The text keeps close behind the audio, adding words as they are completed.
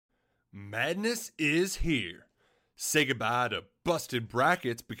Madness is here. Say goodbye to busted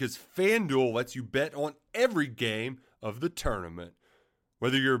brackets because FanDuel lets you bet on every game of the tournament.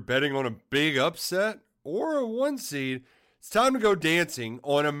 Whether you're betting on a big upset or a one seed, it's time to go dancing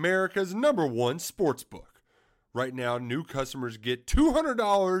on America's #1 sportsbook. Right now, new customers get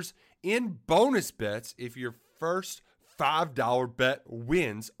 $200 in bonus bets if your first $5 bet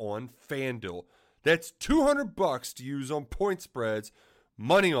wins on FanDuel. That's $200 to use on point spreads,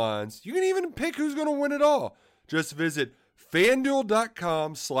 money lines. You can even pick who's going to win it all. Just visit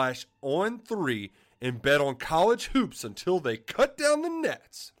FanDuel.com/on3 and bet on college hoops until they cut down the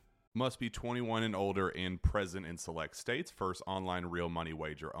nets. Must be 21 and older and present in select states. First online real money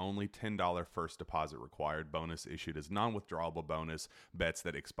wager only. $10 first deposit required. Bonus issued as non-withdrawable bonus. Bets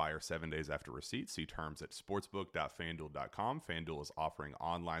that expire 7 days after receipt. See terms at sportsbook.fanduel.com. FanDuel is offering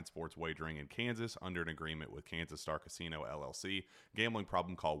online sports wagering in Kansas under an agreement with Kansas Star Casino LLC. Gambling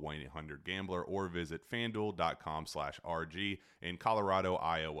problem? Call 1-800-GAMBLER or visit fanduel.com/RG in Colorado,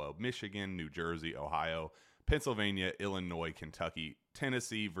 Iowa, Michigan, New Jersey, Ohio, Pennsylvania, Illinois, Kentucky,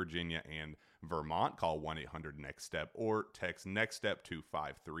 Tennessee, Virginia, and Vermont. Call 1-800-NEXT-STEP or text NEXT-STEP to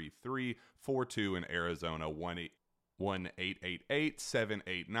 53342 in Arizona,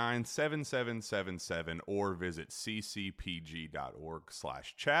 1-888-789-7777 or visit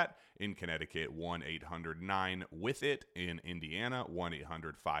ccpg.org/chat. In Connecticut, 1-800-9-WITH-IT. In Indiana,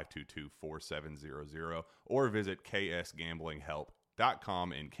 1-800-522-4700 or visit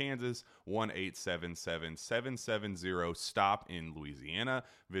ksgamblinghelp.com. In Kansas, 1-877-770-STOP in Louisiana.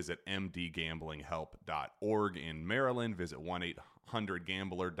 Visit mdgamblinghelp.org in Maryland. Visit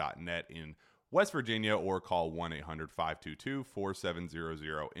 1-800-gambler.net in West Virginia or call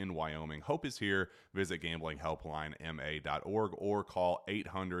 1-800-522-4700 in Wyoming. Hope is here. Visit gamblinghelplinema.org or call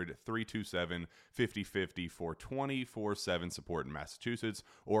 800-327-5050 for 24/7 support in Massachusetts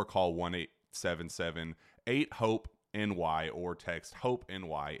or call 1-877-8-HOPE NY or text Hope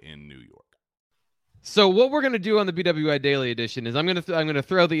NY in New York. So what we're going to do on the BWI Daily Edition is I'm going to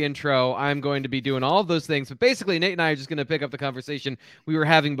throw the intro. I'm going to be doing all of those things, but basically Nate and I are just going to pick up the conversation we were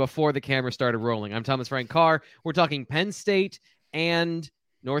having before the camera started rolling. I'm Thomas Frank Carr. We're talking Penn State and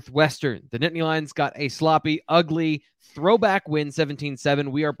Northwestern. The Nittany Lions got a sloppy, ugly throwback win, 17-7.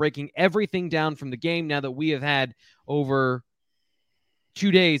 We are breaking everything down from the game now that we have had over 2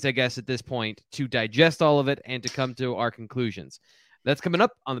 days, I guess, at this point, to digest all of it and to come to our conclusions. That's coming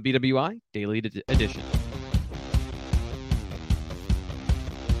up on the BWI Daily Edition.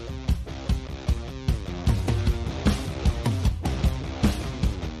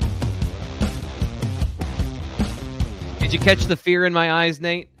 Did you catch the fear in my eyes,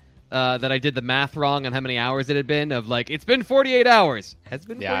 Nate? That I did the math wrong on how many hours it had been? Of like, it's been 48 hours. Has it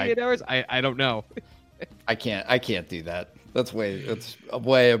been 48 hours? I don't know. I can't do that. It's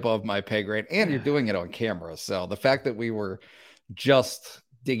way above my pay grade, and you're doing it on camera. So the fact that we were just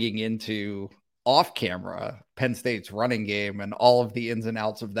digging into off camera Penn State's running game and all of the ins and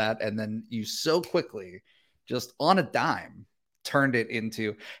outs of that, and then you so quickly, just on a dime, turned it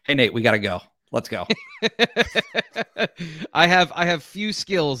into, hey Nate, we got to go. Let's go. I have few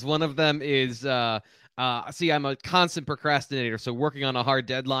skills. One of them is see, I'm a constant procrastinator, so working on a hard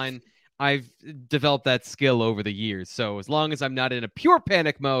deadline, I've developed that skill over the years. So as long as I'm not in a pure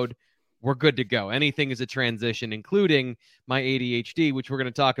panic mode, we're good to go. Anything is a transition, including my ADHD, which we're going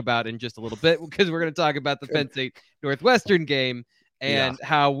to talk about in just a little bit, because we're going to talk about the Penn State Northwestern game and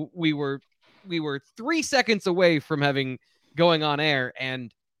how we were 3 seconds away from going on air,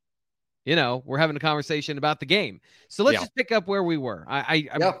 and we're having a conversation about the game. So let's just pick up where we were.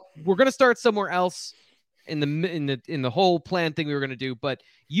 We're going to start somewhere else in the whole plan thing we were going to do, but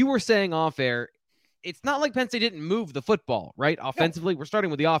you were saying off air, it's not like Penn State didn't move the football, right? Offensively, we're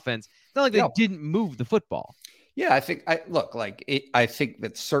starting with the offense. It's not like they didn't move the football. Yeah, I think I think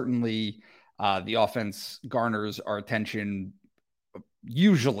that certainly the offense garners our attention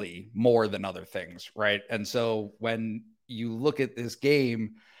usually more than other things, right? And so when you look at this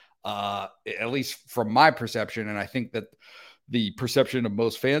game, at least from my perception, and I think that the perception of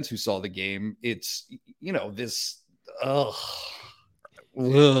most fans who saw the game, it's, this,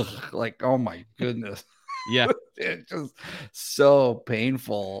 like, oh my goodness. Yeah. It's just so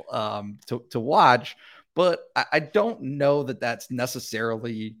painful to watch, but I don't know that that's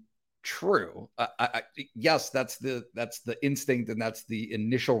necessarily true. Yes, that's the instinct, and that's the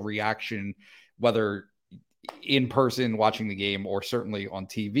initial reaction, whether in person watching the game or certainly on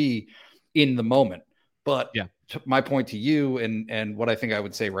TV in the moment. But my point to you and what I think I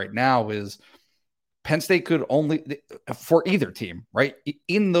would say right now is Penn State could only, for either team, right?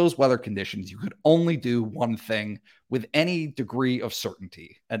 In those weather conditions, you could only do one thing with any degree of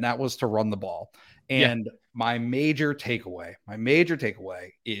certainty, and that was to run the ball. And my major takeaway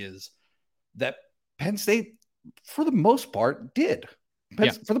is that Penn State, for the most part, did.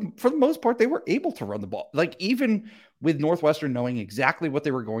 For the most part, they were able to run the ball. Like, even with Northwestern knowing exactly what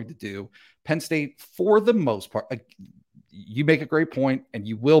they were going to do, Penn State, for the most part, you make a great point, and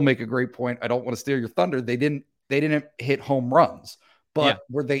you will make a great point. I don't want to steal your thunder. They didn't hit home runs, but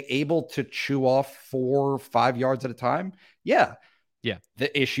were they able to chew off 4 or 5 yards at a time? Yeah.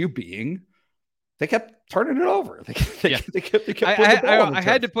 The issue being they kept turning it over. They kept I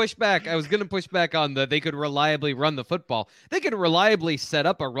had to push back. I was going to push back on they could reliably run the football. They could reliably set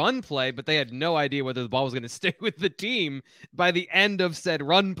up a run play, but they had no idea whether the ball was going to stay with the team by the end of said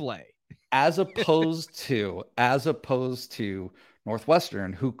run play. As opposed to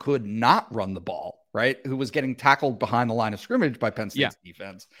Northwestern, who could not run the ball, right? Who was getting tackled behind the line of scrimmage by Penn State's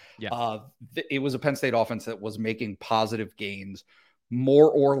defense. It was a Penn State offense that was making positive gains,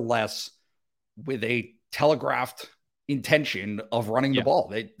 more or less, with a telegraphed intention of running the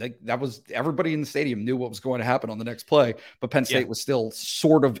ball. That was, everybody in the stadium knew what was going to happen on the next play, but Penn State was still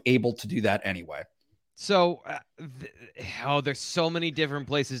sort of able to do that anyway. So, there's so many different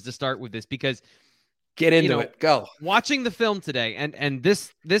places to start with this, because get into it. Go. Watching the film today, and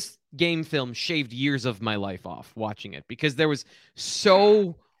this game film shaved years of my life off watching it, because there was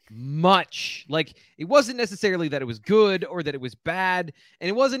so much. Like, it wasn't necessarily that it was good or that it was bad, and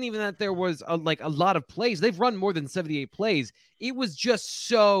it wasn't even that there was a lot of plays. They've run more than 78 plays. It was just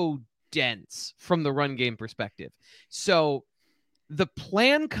so dense from the run game perspective. So the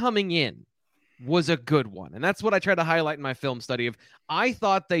plan coming in was a good one. And that's what I tried to highlight in my film study of. I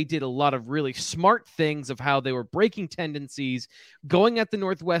thought they did a lot of really smart things of how they were breaking tendencies, going at the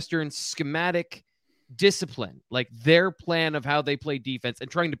Northwestern schematic discipline, like their plan of how they play defense,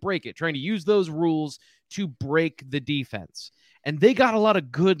 and trying to break it, trying to use those rules to break the defense. And they got a lot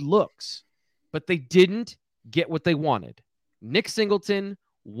of good looks, but they didn't get what they wanted. Nick Singleton,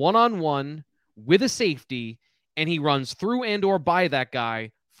 one-on-one with a safety, and he runs through and or by that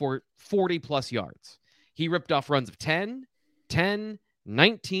guy for 40 plus yards. He ripped off runs of 10,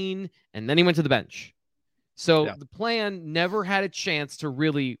 19, and then he went to the bench. So the plan never had a chance to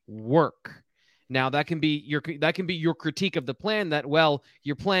really work. Now that can be your critique of the plan, that, well,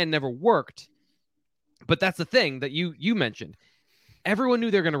 your plan never worked. But that's the thing that you mentioned. Everyone knew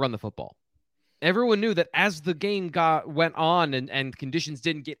they were going to run the football. Everyone knew that as the game went on and conditions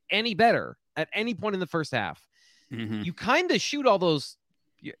didn't get any better at any point in the first half, you kind of shoot all those.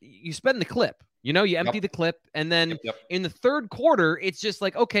 You spend the clip, you empty the clip. And then in the third quarter, it's just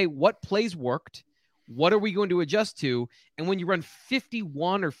like, okay, what plays worked? What are we going to adjust to? And when you run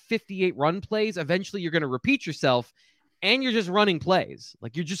 51 or 58 run plays, eventually you're going to repeat yourself, and you're just running plays.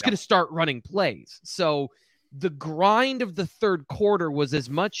 Like, you're just going to start running plays. So the grind of the third quarter was as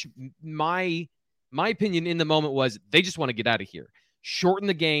much my opinion in the moment was they just want to get out of here. Shorten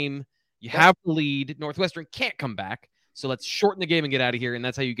the game. You have the lead. Northwestern can't come back. So let's shorten the game and get out of here. And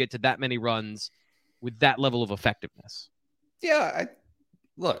that's how you get to that many runs with that level of effectiveness. Yeah.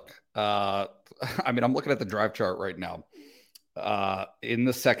 I'm looking at the drive chart right now. In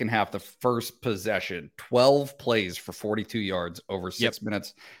the second half, the first possession, 12 plays for 42 yards over 6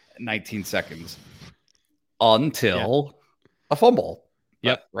 minutes, 19 seconds until a fumble.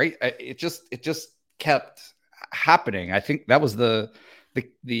 Right. It just kept happening. I think that was the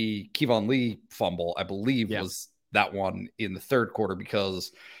Kevon Lee fumble, I believe, was that one in the third quarter,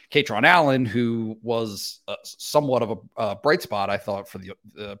 because Katron Allen, who was somewhat of a bright spot, I thought, for the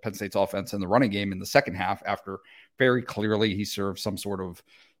Penn State's offense in the running game in the second half, after very clearly he served some sort of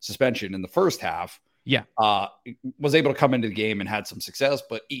suspension in the first half, was able to come into the game and had some success,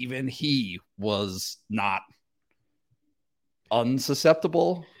 but even he was not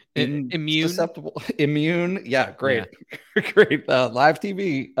unsusceptible. Immune. Yeah. Great. Great. Live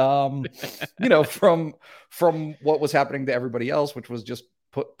TV, from what was happening to everybody else, which was just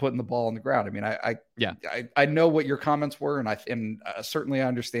putting the ball on the ground. I mean, I know what your comments were. And certainly I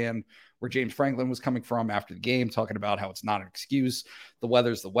understand where James Franklin was coming from after the game, talking about how it's not an excuse. The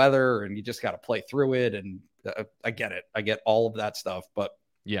weather's the weather, and you just got to play through it. And I get it. I get all of that stuff, but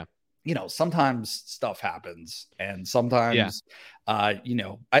sometimes stuff happens, and sometimes,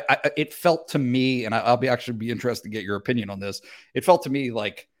 it felt to me, and I'll be interested to get your opinion on this. It felt to me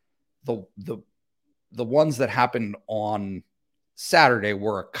like the ones that happened on Saturday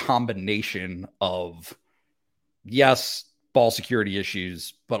were a combination of, ball security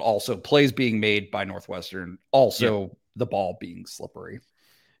issues, but also plays being made by Northwestern, also the ball being slippery.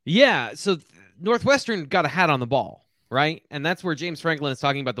 Yeah, so Northwestern got a hat on the ball, right? And that's where James Franklin is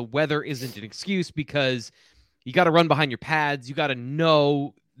talking about the weather isn't an excuse, because you got to run behind your pads. You got to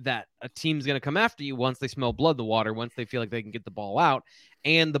know that a team's going to come after you once they smell blood in the water, once they feel like they can get the ball out,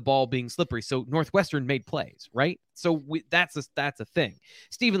 and the ball being slippery. So Northwestern made plays, right? So that's a thing.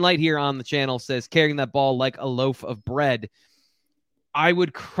 Stephen Light here on the channel says, carrying that ball like a loaf of bread. I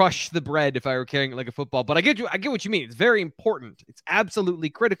would crush the bread if I were carrying it like a football, but I get what you mean. It's very important. It's absolutely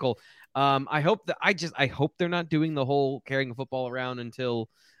critical. I hope they're not doing the whole carrying a football around until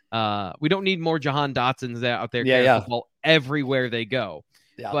we don't need more Jahan Dotsons out there carrying football everywhere they go.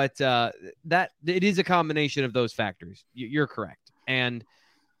 Yeah. But that it is a combination of those factors. You're correct. And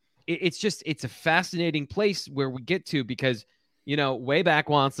it's a fascinating place where we get to, because, Way Back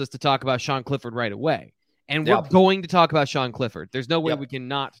wants us to talk about Sean Clifford right away. And we're going to talk about Sean Clifford. There's no way we can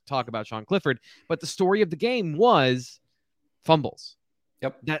not talk about Sean Clifford. But the story of the game was fumbles.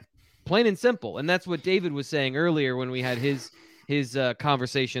 Yep. That plain and simple. And that's what David was saying earlier when we had his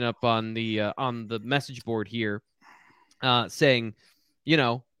conversation up on the message board here, saying,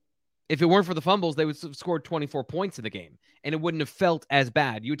 if it weren't for the fumbles, they would have scored 24 points in the game, and it wouldn't have felt as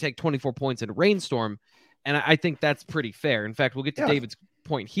bad. You would take 24 points in a rainstorm, and I think that's pretty fair. In fact, we'll get to David's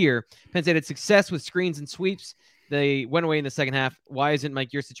point here. Penn State had success with screens and sweeps. They went away in the second half. Why isn't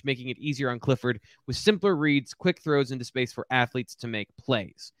Mike Yursich making it easier on Clifford with simpler reads, quick throws into space for athletes to make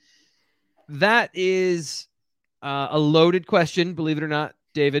plays? That is a loaded question, believe it or not,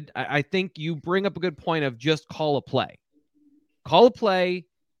 David. I think you bring up a good point of just call a play. Call a play.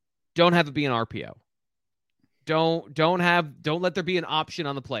 Don't have it be an RPO. Don't let there be an option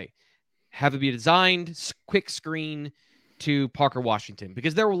on the play. Have it be a designed quick screen to Parker Washington,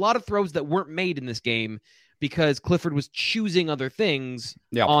 because there were a lot of throws that weren't made in this game because Clifford was choosing other things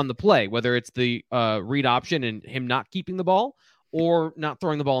on the play, whether it's the read option and him not keeping the ball or not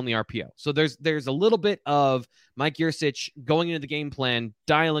throwing the ball in the RPO. So there's a little bit of Mike Yursich going into the game plan,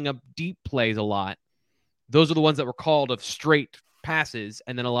 dialing up deep plays a lot. Those are the ones that were called of straight passes,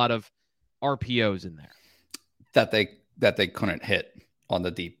 and then a lot of RPOs in there that they couldn't hit on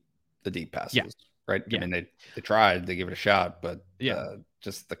the deep passes. Yeah. Right. Yeah. I mean, they tried, they gave it a shot, but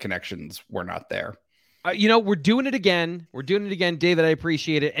just the connections were not there. We're doing it again. David, I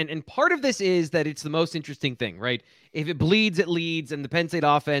appreciate it. And part of this is that it's the most interesting thing, right? If it bleeds, it leads. And the Penn State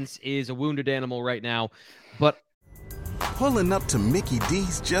offense is a wounded animal right now. But pulling up to Mickey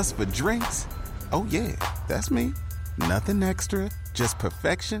D's just for drinks. Oh, yeah, that's me. Nothing extra, just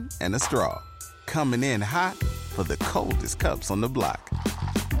perfection and a straw. Coming in hot for the coldest cups on the block.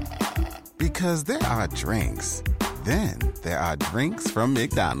 Because there are drinks. Then there are drinks from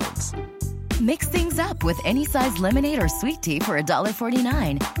McDonald's. Mix things up with any size lemonade or sweet tea for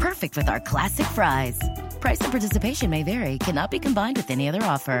 $1.49. Perfect with our classic fries. Price and participation may vary. Cannot be combined with any other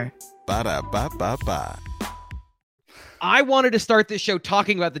offer. Ba-da-ba-ba-ba. I wanted to start this show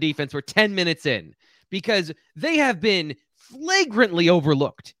talking about the defense. We're 10 minutes in because they have been flagrantly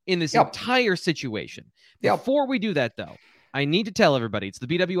overlooked in this entire situation. Before we do that, though, I need to tell everybody, it's the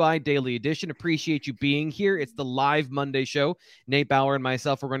BWI Daily Edition. Appreciate you being here. It's the live Monday show. Nate Bauer and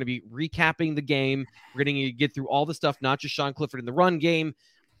myself are going to be recapping the game. We're going to get through all the stuff, not just Sean Clifford in the run game.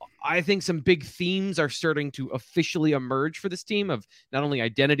 I think some big themes are starting to officially emerge for this team of not only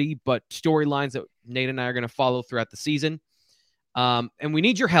identity, but storylines that Nate and I are going to follow throughout the season. And we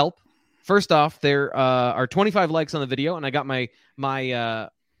need your help. First off, there are 25 likes on the video, and I got my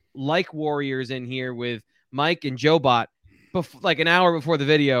like warriors in here with Mike and JoeBot. Like an hour before the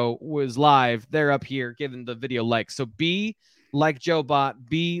video was live, they're up here giving the video likes. So be like JoeBot,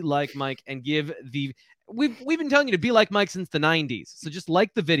 be like Mike, and give the... We've been telling you to be like Mike since the 90s. So just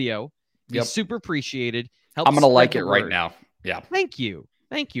like the video. Be super appreciated. I'm going to like it right now. Yeah. Thank you.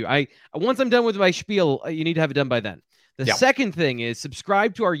 Once I'm done with my spiel, you need to have it done by then. The second thing is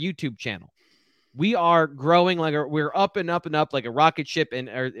subscribe to our YouTube channel. We are growing we're up and up and up like a rocket ship, and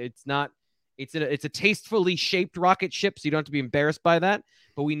it's a tastefully shaped rocket ship, so you don't have to be embarrassed by that.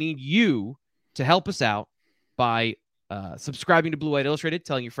 But we need you to help us out by subscribing to Blue White Illustrated,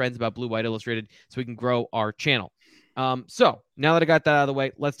 telling your friends about Blue White Illustrated so we can grow our channel. So now that I got that out of the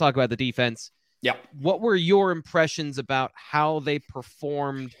way, let's talk about the defense. Yeah. What were your impressions about how they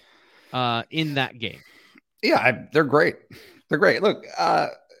performed in that game? Yeah, they're great. They're great. Look, I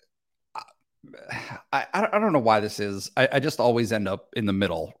don't know why this is. I just always end up in the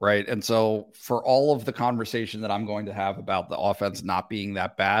middle, right? And so for all of the conversation that I'm going to have about the offense not being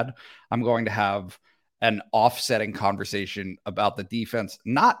that bad, I'm going to have an offsetting conversation about the defense.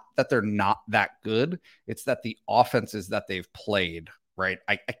 Not that they're not that good. It's that the offenses that they've played, right?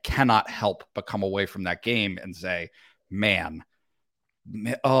 I cannot help but come away from that game and say, man,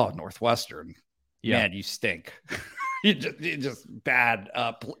 Oh, Northwestern. Yeah. Man, you stink. you just bad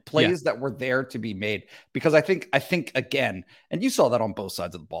plays that were there to be made. Because I think again, and you saw that on both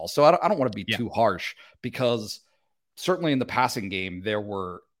sides of the ball. So I don't want to be too harsh, because certainly in the passing game, there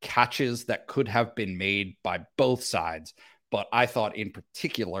were catches that could have been made by both sides. But I thought in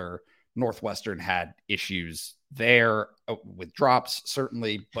particular, Northwestern had issues there with drops,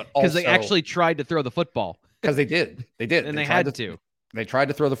 certainly, but also because they actually tried to throw the football. Because they did, and they had to. They tried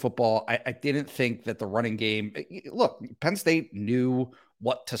to throw the football. I didn't think that the running game. Look, Penn State knew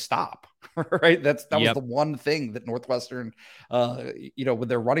what to stop. Right, that was the one thing that Northwestern, with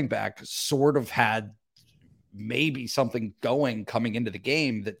their running back, sort of had maybe something going coming into the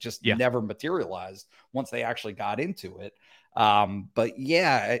game that just never materialized once they actually got into it. But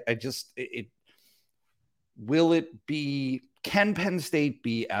yeah, can Penn State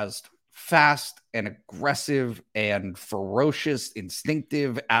be as fast and aggressive and ferocious,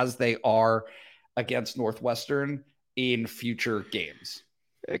 instinctive as they are against Northwestern in future games?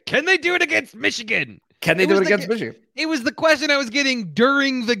 Can they do it against Michigan? Can they do it against Michigan? It was the question I was getting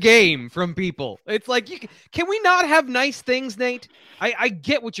during the game from people. It's like, can we not have nice things, Nate? I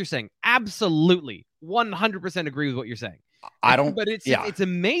get what you're saying. Absolutely. 100% agree with what you're saying. But it's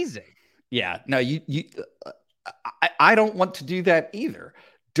amazing. Yeah. No, I don't want to do that either.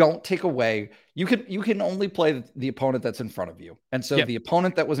 Don't take away. You can only play the opponent that's in front of you. And so the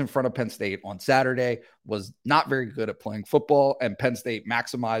opponent that was in front of Penn State on Saturday was not very good at playing football, and Penn State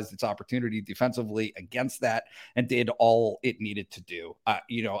maximized its opportunity defensively against that and did all it needed to do. I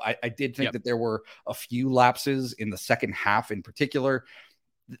did think that there were a few lapses in the second half in particular.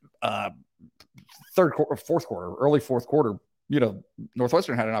 Third quarter, fourth quarter, early fourth quarter,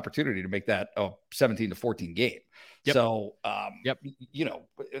 Northwestern had an opportunity to make that a 17-14 game. So,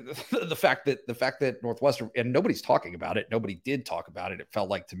 the fact that Northwestern, and nobody's talking about it, nobody did talk about it. It felt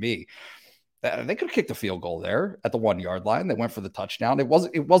like to me that they could have kicked a field goal there at the 1 yard line. They went for the touchdown. It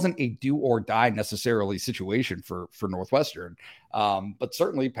wasn't a do or die necessarily situation for Northwestern. But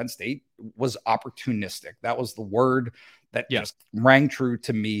certainly Penn State was opportunistic. That was the word that just rang true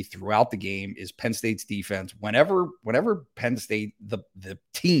to me throughout the game. Is Penn State's defense. Whenever Penn State, the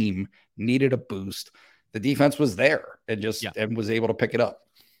team, needed a boost, the defense was there and and was able to pick it up.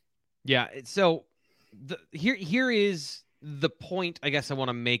 Yeah. So here is the point I guess I want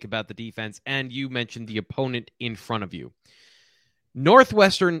to make about the defense. And you mentioned the opponent in front of you.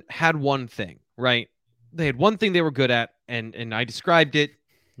 Northwestern had one thing, right? They had one thing they were good at, and I described it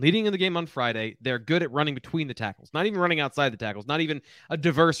leading in the game on Friday. They're good at running between the tackles, not even running outside the tackles, not even a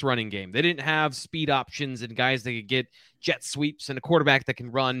diverse running game. They didn't have speed options and guys that could get jet sweeps and a quarterback that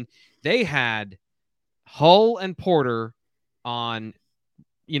can run. They had Hull and Porter on,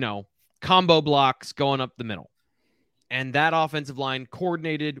 combo blocks going up the middle. And that offensive line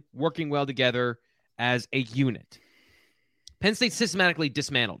coordinated, working well together as a unit. Penn State systematically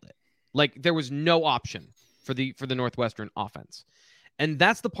dismantled it. Like, there was no option for the Northwestern offense. And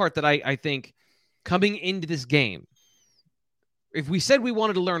that's the part that I think coming into this game, if we said we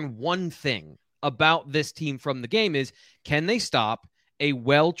wanted to learn one thing about this team from the game, is can they stop a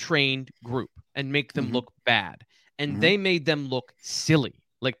well-trained group and make them look bad? And they made them look silly.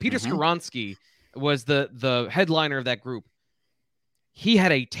 Like Peter Skoronski was the headliner of that group. He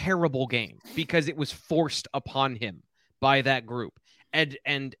had a terrible game because it was forced upon him by that group. And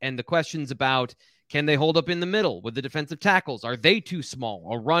the questions about, can they hold up in the middle with the defensive tackles? Are they too small?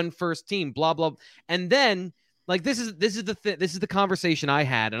 A run first team, blah, blah. And then, like, this is the conversation I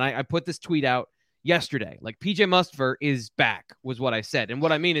had. And I put this tweet out yesterday. Like, PJ Mustipher is back, was what I said. And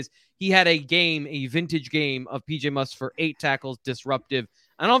what I mean is he had a vintage game of PJ Mustipher, 8 tackles, disruptive.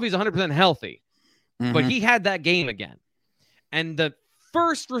 I don't know if he's 100% healthy, but he had that game again. And the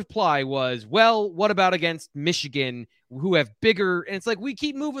first reply was, well, what about against Michigan, who have bigger? And it's like, we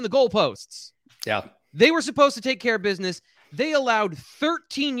keep moving the goalposts. Yeah. They were supposed to take care of business. They allowed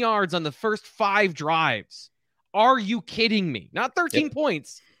 13 yards on the first 5 drives. Are you kidding me? Not 13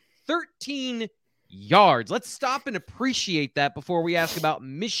 points, 13 yards. Let's stop and appreciate that before we ask about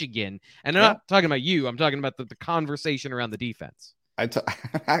Michigan. And I'm not talking about you. I'm talking about the conversation around the defense. I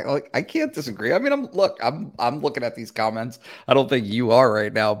can't disagree. I mean, I'm looking at these comments. I don't think you are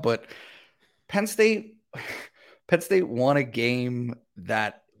right now, but Penn State won a game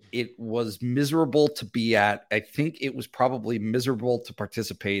that it was miserable to be at. I think it was probably miserable to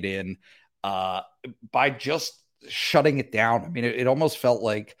participate in by just shutting it down. I mean, it almost felt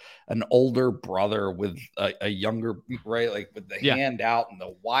like an older brother with a younger, right? Like with the hand out and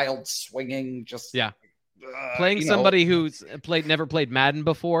the wild swinging, just playing somebody who's never played Madden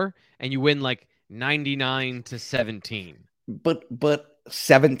before, and you win like 99-17. But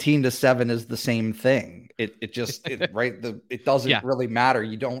 17-7 is the same thing. It just right. It doesn't really matter.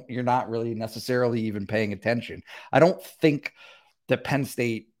 You're not really necessarily even paying attention. I don't think that Penn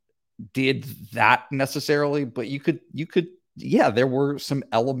State did that necessarily, but you could, there were some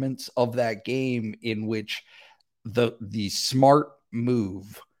elements of that game in which the smart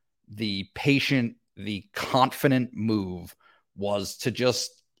move, the patient, the confident move was to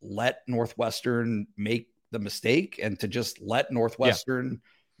just let Northwestern make the mistake and to just let Northwestern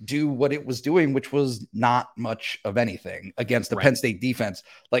do what it was doing, which was not much of anything against the Penn State defense.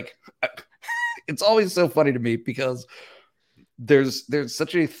 Like, it's always so funny to me because there's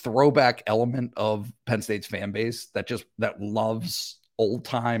such a throwback element of Penn State's fan base that loves old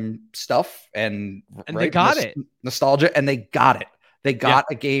time stuff and they got it, nostalgia, and they got it. They got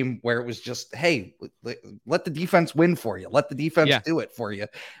a game where it was just, hey, let the defense win for you. Let the defense do it for you.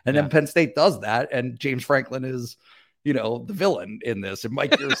 And then Penn State does that. And James Franklin is, the villain in this. And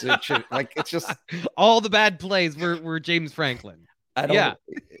Mike Yurcich, like, it's just all the bad plays were James Franklin.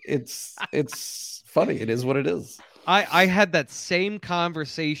 It's funny. It is what it is. I had that same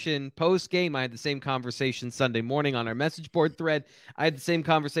conversation post game. I had the same conversation Sunday morning on our message board thread. I had the same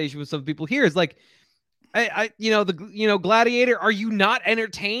conversation with some people here. It's like, Gladiator, are you not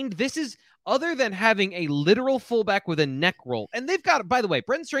entertained? This is, other than having a literal fullback with a neck roll. And they've got, by the way,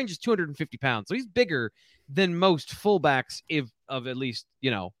 Brenton Strange is 250 pounds. So he's bigger than most fullbacks of at least,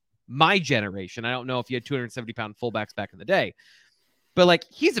 my generation. I don't know if you had 270 pound fullbacks back in the day, but like,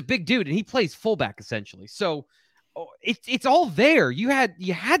 he's a big dude and he plays fullback essentially. So it's all there. You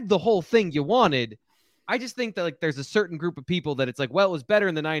had the whole thing you wanted. I just think that like there's a certain group of people that it's like, well, it was better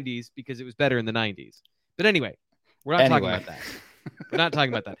in the 90s because it was better in the 90s. But anyway, we're not talking about that. We're not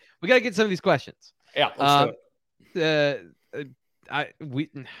talking about that. We got to get some of these questions. Yeah. Let's do it.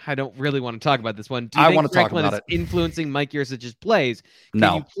 I don't really want to talk about this one. Do you think want to Franklin talk about is influencing Mike Yurcich's plays?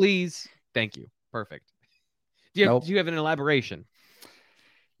 Can you please? Thank you. Perfect. Do you have an elaboration?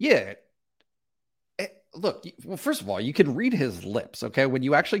 Yeah. Look, well, first of all, you can read his lips. Okay. When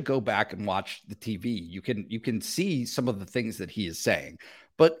you actually go back and watch the TV, you can see some of the things that he is saying,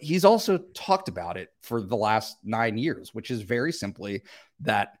 but he's also talked about it for the last 9 years, which is very simply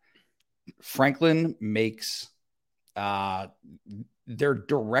that Franklin makes their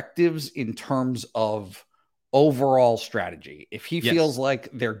directives in terms of overall strategy. If he feels like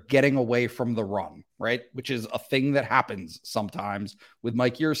they're getting away from the run, right, which is a thing that happens sometimes with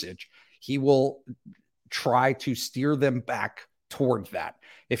Mike Yurcich, he will try to steer them back towards that.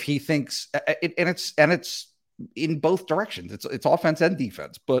 If he thinks it's in both directions, it's offense and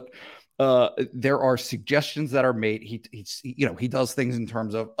defense, but there are suggestions that are made. He does things in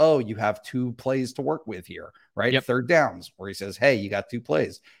terms of, you have 2 plays to work with here, right? Third downs, where he says, hey, you got 2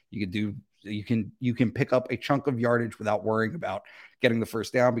 plays. You can pick up a chunk of yardage without worrying about getting the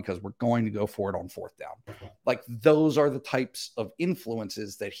first down because we're going to go for it on 4th down. Like, those are the types of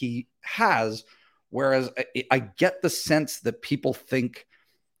influences that he has. Whereas I get the sense that people think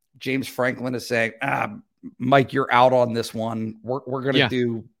James Franklin is saying, Mike, you're out on this one. We're going to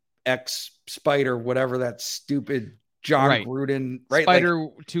do X Spider, whatever that stupid John Gruden, right? Spider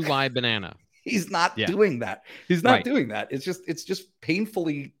 2Y banana. He's not doing that. He's not doing that. It's just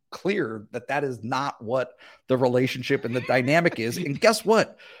painfully clear that is not what the relationship and the dynamic is. And guess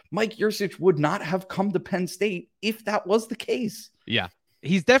what? Mike Yurcich would not have come to Penn State if that was the case. Yeah.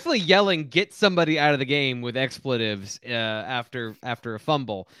 He's definitely yelling, get somebody out of the game with expletives after a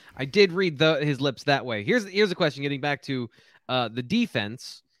fumble. I did read his lips that way. Here's a question getting back to the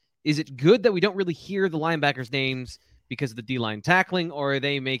defense. Is it good that we don't really hear the linebackers' names because of the D-line tackling, or are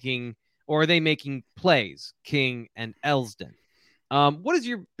they making plays, King and Elsdon? What has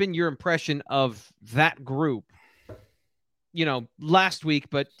been your impression of that group, last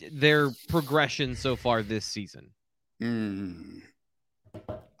week, but their progression so far this season?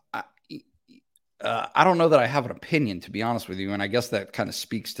 I don't know that I have an opinion, to be honest with you. And I guess that kind of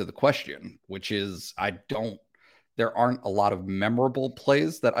speaks to the question, which is there aren't a lot of memorable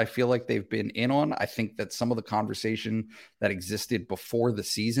plays that I feel like they've been in on. I think that some of the conversation that existed before the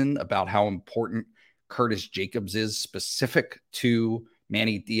season about how important Curtis Jacobs is specific to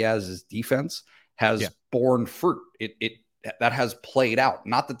Manny Diaz's defense has borne fruit. That has played out.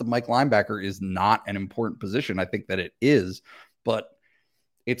 Not that the Mike linebacker is not an important position. I think that it is, but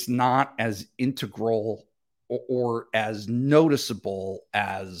it's not as integral or as noticeable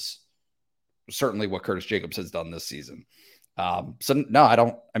as certainly what Curtis Jacobs has done this season. So no, I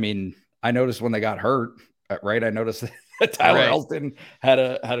don't. I mean, I noticed when they got hurt, right? I noticed that Tyler Elsdon had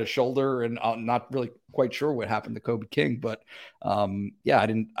a shoulder, and I'm not really quite sure what happened to Kobe King, but I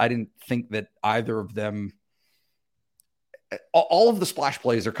didn't think that either of them all of the splash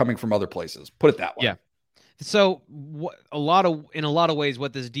plays are coming from other places. Put it that way. Yeah. So in a lot of ways,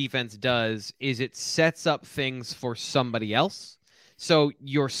 what this defense does is it sets up things for somebody else. So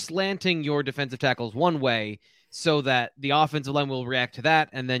you're slanting your defensive tackles one way so that the offensive line will react to that,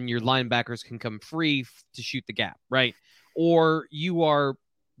 and then your linebackers can come free to shoot the gap, right? Or you are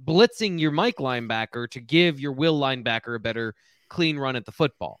blitzing your Mike linebacker to give your Will linebacker a better clean run at the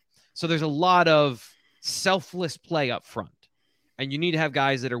football. So there's a lot of selfless play up front, and you need to have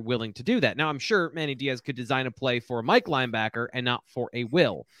guys that are willing to do that. Now, I'm sure Manny Diaz could design a play for a Mike linebacker and not for a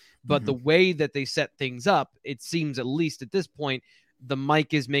Will, but the way that they set things up, it seems, at least at this point, the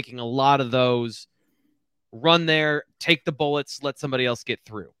Mike is making a lot of those run there, take the bullets, let somebody else get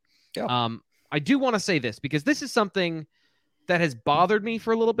through. Yeah. I do want to say this because this is something that has bothered me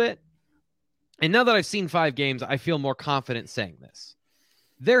for a little bit. And now that I've seen 5 games, I feel more confident saying this.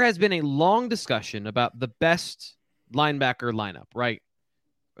 There has been a long discussion about the best linebacker lineup, right?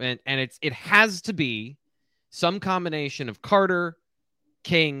 And it has to be some combination of Carter,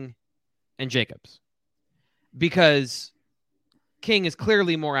 King, and Jacobs. Because King is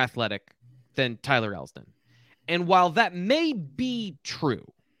clearly more athletic than Tyler Elsdon. And while that may be true,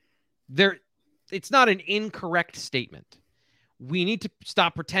 it's not an incorrect statement. We need to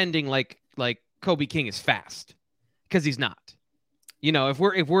stop pretending like Kobe King is fast, because he's not. You know, if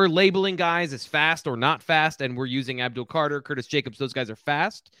we're labeling guys as fast or not fast, and we're using Abdul Carter, Curtis Jacobs, those guys are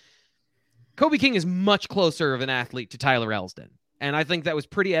fast. Kobe King is much closer of an athlete to Tyler Elsdon. And I think that was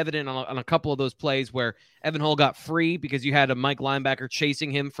pretty evident on a couple of those plays where Evan Hull got free because you had a Mike linebacker chasing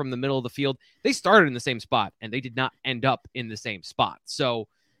him from the middle of the field. They started in the same spot, and they did not end up in the same spot. So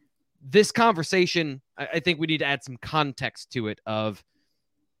this conversation, I think we need to add some context to it of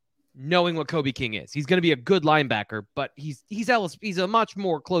knowing what Kobe King is. He's going to be a good linebacker, but he's a much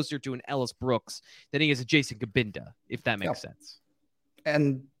more closer to an Ellis Brooks than he is a Jason Gabinda, if that makes sense.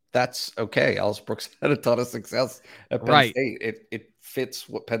 And that's okay. Ellis Brooks had a ton of success at Penn State. It fits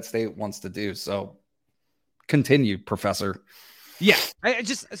what Penn State wants to do. So continue, Professor. Yeah.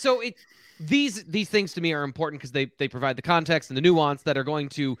 These things to me are important because they provide the context and the nuance that are going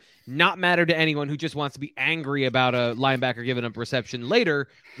to not matter to anyone who just wants to be angry about a linebacker giving up reception later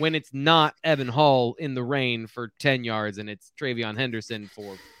when it's not Evan Hull in the rain for 10 yards and it's Travion Henderson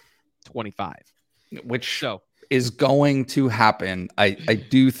for 25. Which is going to happen. I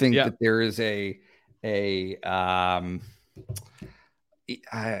do think that there is I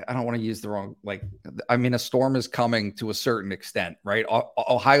don't want to use the wrong, a storm is coming to a certain extent, right?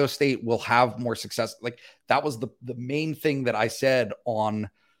 Ohio State will have more success. Like, that was the main thing that I said on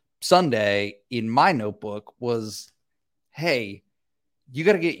Sunday in my notebook was, hey, you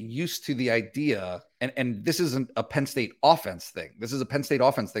got to get used to the idea. And this isn't a Penn State offense thing. This is a Penn State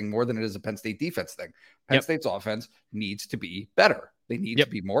offense thing more than it is a Penn State defense thing. Penn State's offense needs to be better. They need to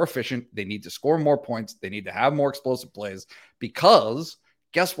be more efficient. They need to score more points. They need to have more explosive plays because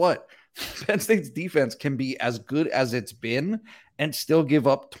guess what? Penn State's defense can be as good as it's been and still give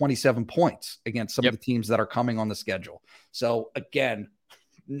up 27 points against some of the teams that are coming on the schedule. So again,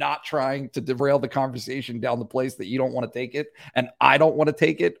 not trying to derail the conversation down the place that you don't want to take it. And I don't want to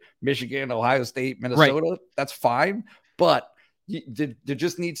take it. Michigan, Ohio State, Minnesota, that's fine. But there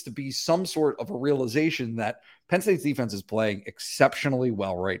just needs to be some sort of a realization that Penn State's defense is playing exceptionally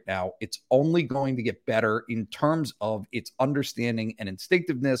well right now. It's only going to get better in terms of its understanding and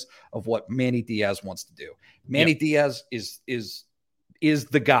instinctiveness of what Manny Diaz wants to do. Manny Diaz is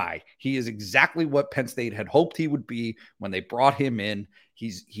the guy. He is exactly what Penn State had hoped he would be when they brought him in.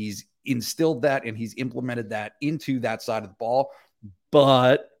 He's instilled that and he's implemented that into that side of the ball.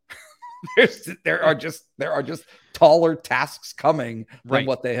 But there are just taller tasks coming than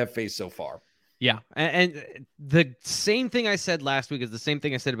what they have faced so far. Yeah. And the same thing I said last week is the same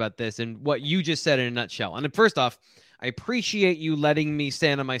thing I said about this and what you just said in a nutshell. And first off, I appreciate you letting me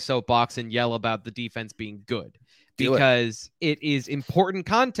stand on my soapbox and yell about the defense being good because it is important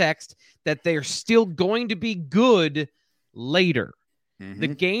context that they're still going to be good later. The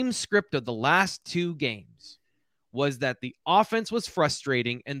game script of the last 2 games was that the offense was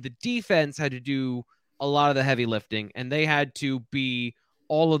frustrating and the defense had to do a lot of the heavy lifting and they had to be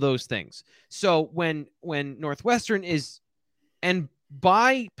all of those things. So when Northwestern is, and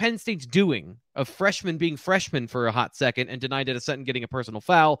by Penn State's doing of freshmen being freshmen for a hot second and Denai Sutton getting a personal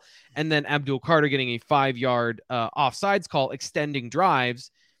foul and then Abdul Carter getting a 5-yard offsides call extending drives,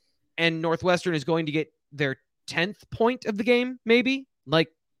 and Northwestern is going to get their 10th point of the game, maybe like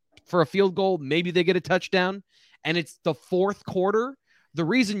for a field goal, maybe they get a touchdown. And it's the 4th quarter. The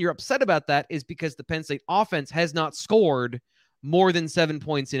reason you're upset about that is because the Penn State offense has not scored more than 7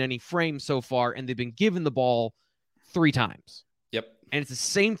 points in any frame so far, and they've been given the ball 3 times. Yep. And it's the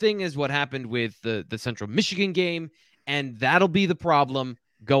same thing as what happened with the Central Michigan game, and that'll be the problem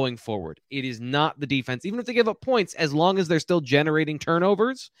going forward. It is not the defense, even if they give up points, as long as they're still generating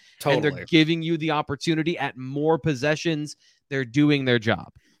turnovers and they're giving you the opportunity at more possessions, they're doing their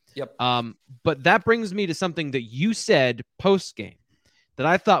job. Yep. But that brings me to something that you said post-game that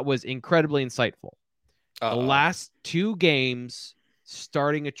I thought was incredibly insightful. The last 2 games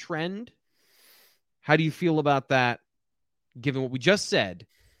starting a trend. How do you feel about that, given what we just said?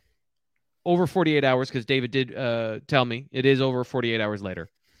 Over 48 hours, because David did tell me it is over 48 hours later.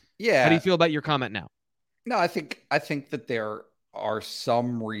 Yeah. How do you feel about your comment now? No, I think that there are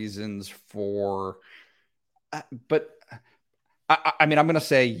some reasons for, but I mean, I'm going to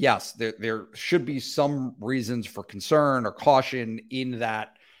say yes. There should be some reasons for concern or caution in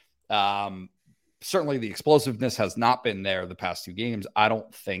that. Certainly, the explosiveness has not been there the past 2 games, I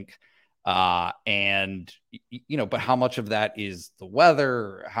don't think. And, but how much of that is the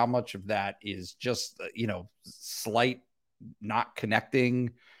weather? How much of that is just, slight not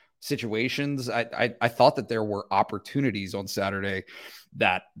connecting situations? I thought that there were opportunities on Saturday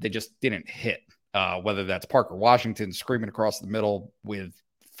that they just didn't hit, whether that's Parker Washington screaming across the middle with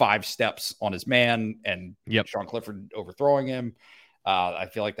 5 steps on his man and Sean Clifford overthrowing him. I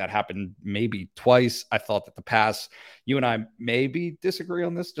feel like that happened maybe twice. I thought that the pass, you and I maybe disagree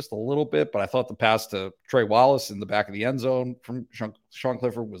on this just a little bit, but I thought the pass to Trey Wallace in the back of the end zone from Sean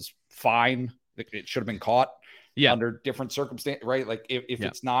Clifford was fine. It should have been caught under different circumstances, right? Like if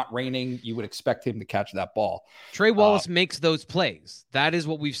it's not raining, you would expect him to catch that ball. Trey Wallace makes those plays. That is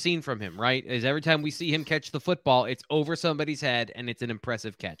what we've seen from him, right? Is every time we see him catch the football, it's over somebody's head and it's an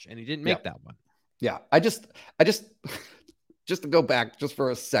impressive catch. And he didn't make that one. Yeah. I just to go back just for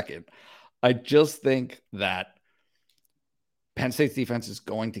a second, I just think that Penn State's defense is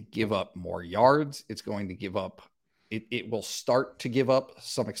going to give up more yards. It's going to give up, it will start to give up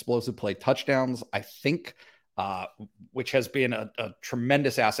some explosive play touchdowns, I think, which has been a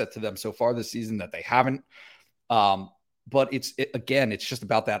tremendous asset to them so far this season that they haven't. But it's just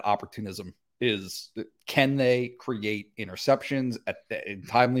about that opportunism. Can they create interceptions in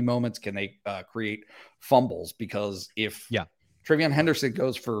timely moments? Can they create fumbles? Because if Travion Henderson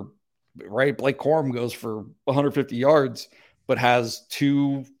goes for, Blake Corum goes for 150 yards, but has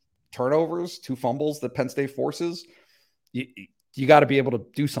 2 turnovers, 2 fumbles that Penn State forces, you got to be able to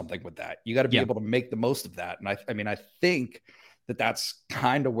do something with that. You got to be able to make the most of that. And I think that that's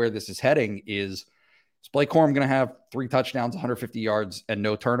kind of where this is heading. Is Blake Corum going to have 3 touchdowns, 150 yards, and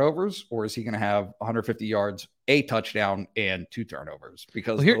no turnovers? Or is he going to have 150 yards, a touchdown, and 2 turnovers?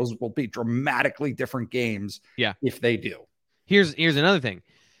 Because those will be dramatically different games if they do. Here's another thing.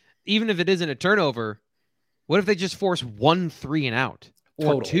 Even if it isn't a turnover, what if they just force 1 3 and out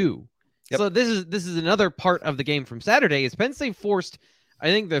or 2? Yep. So this is another part of the game from Saturday. Is Penn State forced, I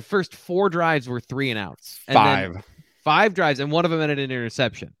think the first 4 drives were 3 and outs. And 5. Then 5 drives, and one of them ended in an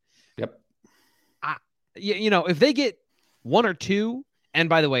interception. Yep. If they get 1 or 2, and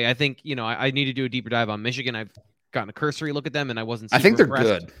by the way, I think, I need to do a deeper dive on Michigan. I've gotten a cursory look at them, and I wasn't super I think they're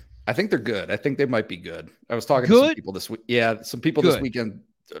impressed. good. I think they're good. I think they might be good. I was talking to some people this week. Yeah, some people this weekend.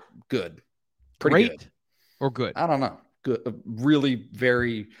 Good. Pretty Great good. Or good? I don't know. Good. Really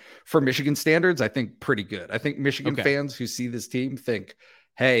very, for Michigan standards, I think pretty good. I think Michigan fans who see this team think,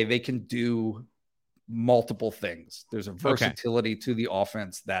 hey, they can do multiple things. There's a versatility to the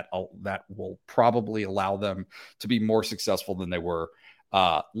offense that will probably allow them to be more successful than they were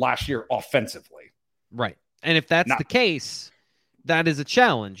last year offensively. Right. And if that's the case, that is a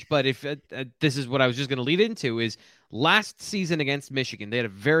challenge. But if this is what I was just going to lead into is last season against Michigan, they had a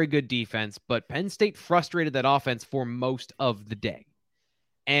very good defense, but Penn State frustrated that offense for most of the day.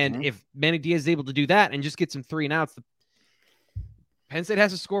 And if Manny Diaz is able to do that and just get some 3 and outs, Penn State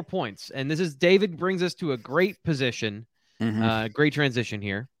has to score points. And David brings us to a great position, great transition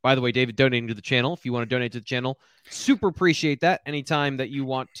here. By the way, David donating to the channel. If you want to donate to the channel, super appreciate that. Anytime that you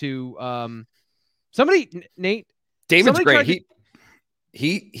want to, Nate. David's great.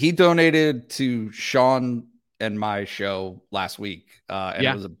 He donated to Sean and my show last week, and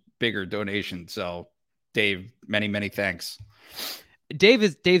it was a bigger donation. So, Dave, many, many thanks.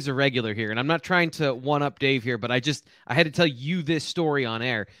 Dave's a regular here, and I'm not trying to one-up Dave here, but I had to tell you this story on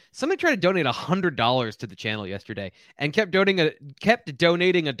air. Somebody tried to donate $100 to the channel yesterday and kept donating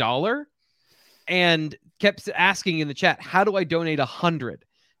 $1 and kept asking in the chat, how do I donate 100?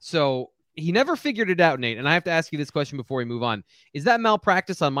 So he never figured it out, Nate, and I have to ask you this question before we move on. Is that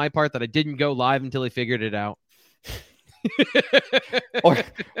malpractice on my part that I didn't go live until he figured it out?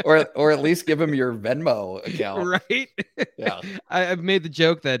 or at least give him your Venmo account. Right? Yeah. I've made the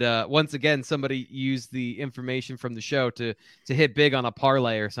joke that once again somebody used the information from the show to hit big on a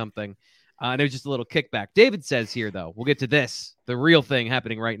parlay or something. And it was just a little kickback. David says here, though, we'll get to this, the real thing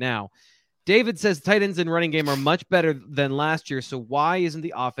happening right now. David says tight ends and running game are much better than last year. So why isn't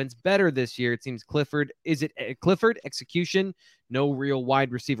the offense better this year? It seems is it Clifford execution? No real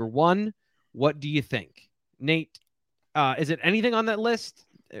wide receiver one. What do you think, Nate? Is it anything on that list?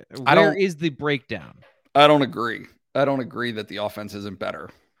 Where is the breakdown? I don't agree. I don't agree that the offense isn't better.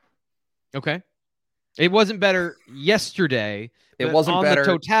 Okay. It wasn't better yesterday. It wasn't on better.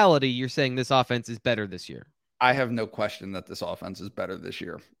 The totality, you're saying this offense is better this year. I have no question that this offense is better this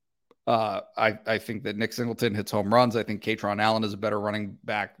year. I think that Nick Singleton hits home runs. I think Katron Allen is a better running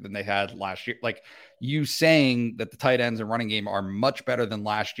back than they had last year. Like, you saying that the tight ends and running game are much better than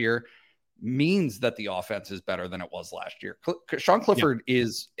last year means that the offense is better than it was last year. Sean Clifford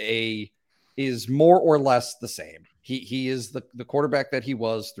is more or less the same. He is the quarterback that he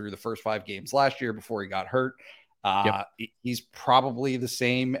was through the first 5 games last year before he got hurt. He's probably the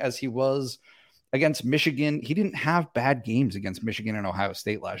same as he was against Michigan. He didn't have bad games against Michigan and Ohio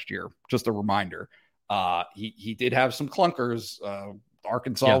State last year. Just a reminder. He did have some clunkers.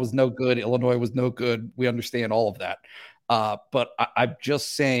 Arkansas was no good. Illinois was no good. We understand all of that. But I'm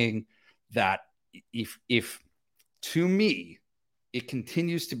just saying that if to me, it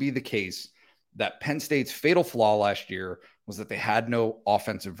continues to be the case that Penn State's fatal flaw last year was that they had no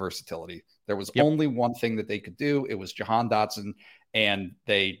offensive versatility. There was only one thing that they could do. It was Jahan Dotson, and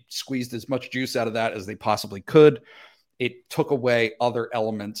they squeezed as much juice out of that as they possibly could. It took away other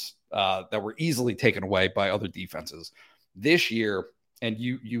elements that were easily taken away by other defenses. This year, and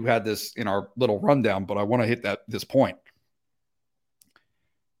you had this in our little rundown, but I want to hit this point.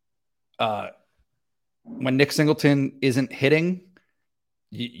 When Nick Singleton isn't hitting,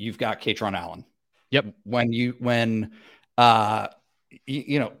 you've got Katron Allen. Yep. When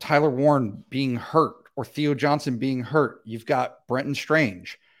Tyler Warren being hurt or Theo Johnson being hurt, you've got Brenton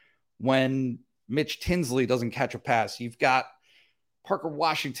Strange. When Mitch Tinsley doesn't catch a pass, you've got Parker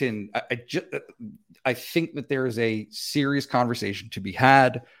Washington. I think that there is a serious conversation to be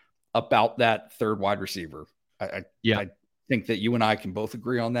had about that third wide receiver. I think that you and I can both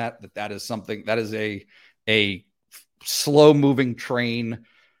agree on that is something that is a slow moving train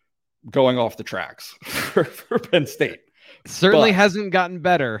going off the tracks for Penn State. Certainly hasn't gotten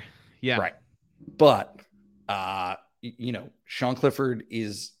better. Yeah. Right. But, Sean Clifford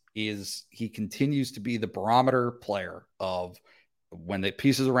he continues to be the barometer player of when the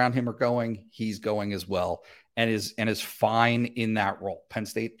pieces around him are going, he's going as well, and is fine in that role. Penn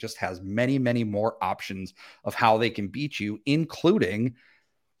State just has many, many more options of how they can beat you, including,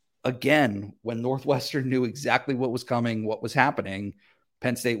 again, when Northwestern knew exactly what was coming, what was happening,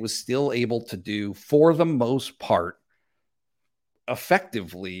 Penn State was still able to do, for the most part,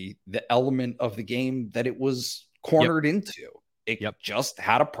 effectively the element of the game that it was cornered into. It just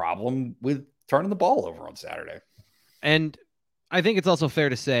had a problem with turning the ball over on Saturday. And I think it's also fair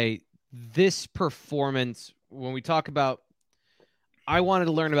to say this performance, when we talk about, I wanted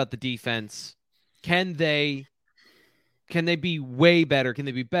to learn about the defense. Can they be way better? Can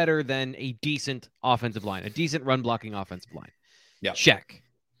they be better than a decent offensive line, a decent run blocking offensive line? Yeah. Check.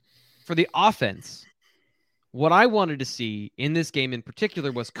 For the offense, what I wanted to see in this game in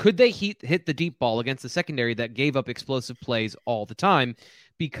particular was, could they hit the deep ball against the secondary that gave up explosive plays all the time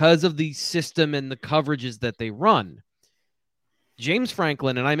because of the system and the coverages that they run? James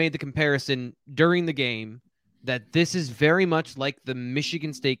Franklin, and I made the comparison during the game, that this is very much like the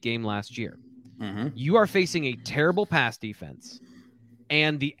Michigan State game last year. Mm-hmm. You are facing a terrible pass defense,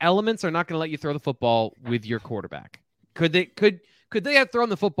 and the elements are not going to let you throw the football with your quarterback. Could they have thrown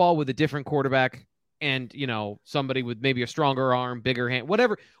the football with a different quarterback and, somebody with maybe a stronger arm, bigger hand,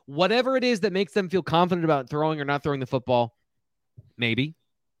 whatever it is that makes them feel confident about throwing or not throwing the football? Maybe.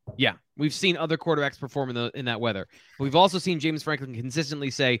 Yeah, we've seen other quarterbacks perform in that weather. But we've also seen James Franklin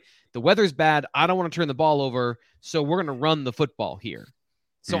consistently say, the weather's bad, I don't want to turn the ball over, so we're going to run the football here.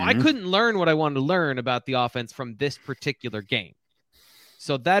 So I couldn't learn what I wanted to learn about the offense from this particular game.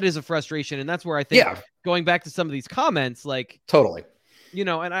 So that is a frustration, and that's where I think, going back to some of these comments, totally,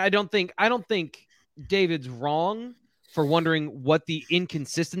 and I don't think David's wrong for wondering what the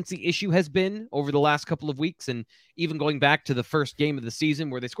inconsistency issue has been over the last couple of weeks, and even going back to the first game of the season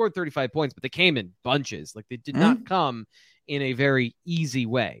where they scored 35 points, but they came in bunches. They did not come in a very easy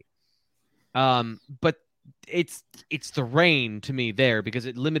way. But it's the rain to me there, because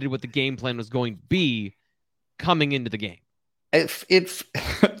it limited what the game plan was going to be coming into the game. If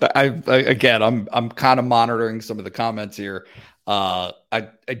again, I'm kind of monitoring some of the comments here.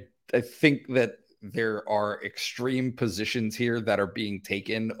 I think that there are extreme positions here that are being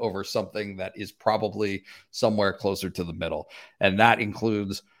taken over something that is probably somewhere closer to the middle, and that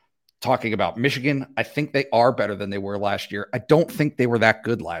includes talking about Michigan. I think they are better than they were last year. I don't think they were that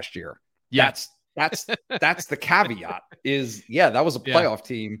good last year. Yeah. That's the caveat is, that was a playoff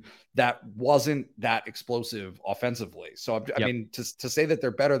team that wasn't that explosive offensively. So, I mean, to say that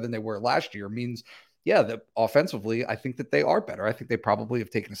they're better than they were last year means, that offensively, I think that they are better. I think they probably have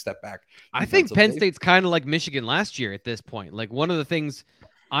taken a step back. I think Penn State's kind of like Michigan last year at this point. Like, one of the things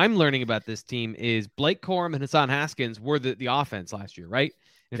I'm learning about this team is Blake Corum and Hassan Haskins were the offense last year, right?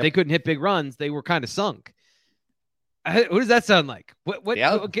 If they couldn't hit big runs, they were kind of sunk. What does that sound like?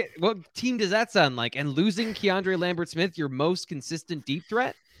 What team does that sound like? And losing Keandre Lambert-Smith, your most consistent deep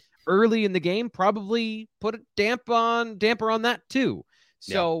threat early in the game, probably put a damper on that too.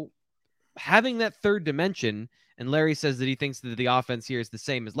 So having that third dimension, and Larry says that he thinks that the offense here is the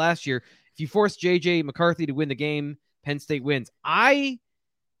same as last year. If you force JJ McCarthy to win the game, Penn State wins.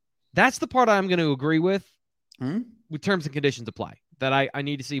 That's the part I'm going to agree with terms and conditions apply. That I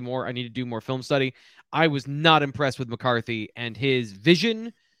need to see more. I need to do more film study. I was not impressed with McCarthy and his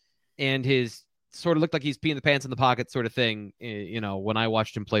vision and his sort of looked like he's peeing the pants in the pocket sort of thing, when I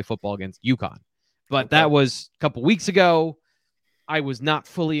watched him play football against UConn. But that was a couple weeks ago. I was not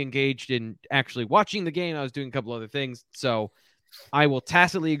fully engaged in actually watching the game. I was doing a couple other things. So I will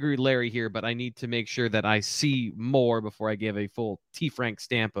tacitly agree with Larry here, but I need to make sure that I see more before I give a full T. Frank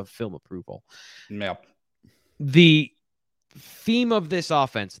stamp of film approval. Yep. The theme of this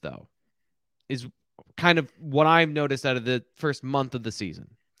offense, though, is kind of what I've noticed out of the first month of the season.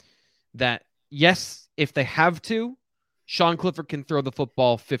 That, yes, if they have to, Sean Clifford can throw the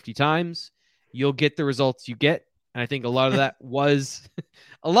football 50 times. You'll get the results you get. And I think a lot of that was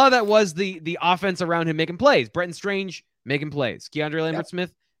the offense around him making plays. Bretton Strange making plays. Keandre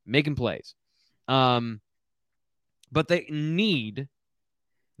Lambert-Smith making plays. But they need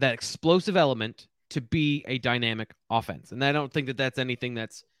that explosive element to be a dynamic offense. And I don't think that that's anything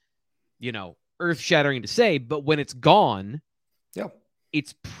that's, earth-shattering to say, but when it's gone,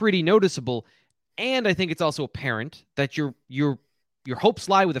 it's pretty noticeable. And I think it's also apparent that your hopes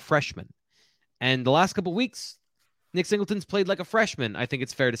lie with a freshman. And the last couple of weeks, Nick Singleton's played like a freshman, I think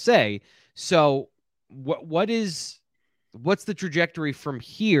it's fair to say. So what's the trajectory from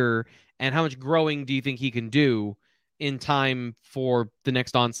here, and how much growing do you think he can do in time for the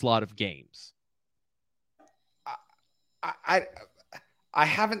next onslaught of games? I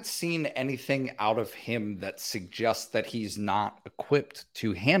haven't seen anything out of him that suggests that he's not equipped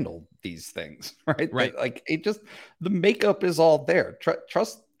to handle these things, right? Right. Like, the makeup is all there.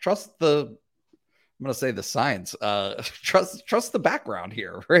 Trust the, I'm going to say the science, trust the background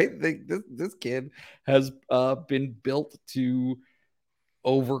here, right? This kid has been built to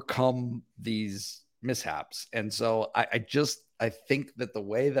overcome these mishaps. And so I think that the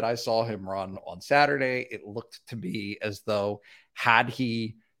way that I saw him run on Saturday, it looked to me as though had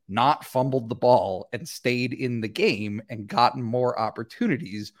he not fumbled the ball and stayed in the game and gotten more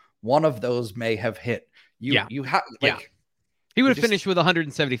opportunities, one of those may have hit. He would have finished with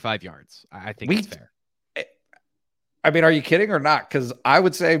 175 yards. I think it's fair. I mean, are you kidding or not? Because I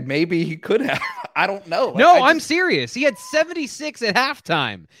would say maybe he could have. I don't know. I'm serious. He had 76 at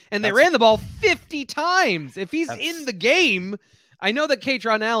halftime, and they ran the ball 50 times. If he's in the game, I know that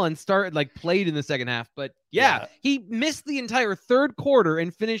Katron Allen played in the second half, but he missed the entire third quarter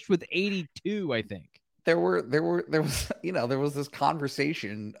and finished with 82, I think. There was this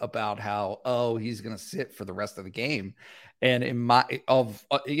conversation about how, he's going to sit for the rest of the game. And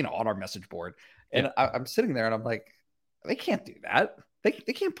on our message board, and I'm sitting there and I'm like, they can't do that. They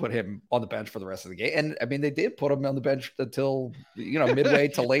can't put him on the bench for the rest of the game. And I mean, they did put him on the bench until, midway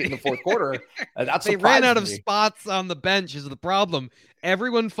to late in the fourth quarter. They ran out of spots on the bench is the problem.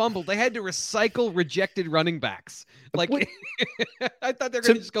 Everyone fumbled. They had to recycle rejected running backs. I thought they're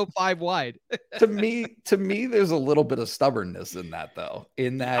going to just go 5 wide. to me, there's a little bit of stubbornness in that, though.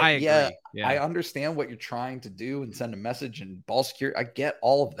 In that, I agree. I understand what you're trying to do and send a message and ball security. I get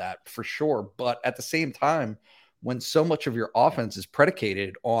all of that for sure. But at the same time, when so much of your offense is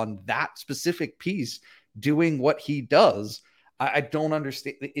predicated on that specific piece doing what he does, I don't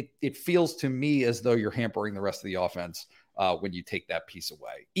understand. It feels to me as though you're hampering the rest of the offense when you take that piece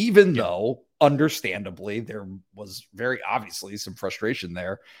away, even though understandably there was very obviously some frustration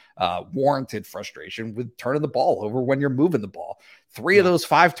there, warranted frustration with turning the ball over when you're moving the ball. 3 of those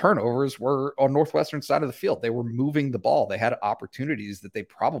 5 turnovers were on Northwestern side of the field. They were moving the ball. They had opportunities that they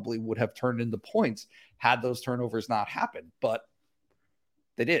probably would have turned into points had those turnovers not happened, but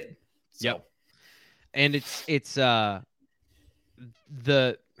they did. So. Yep. And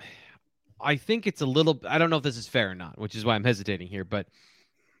I think it's a little, I don't know if this is fair or not, which is why I'm hesitating here, but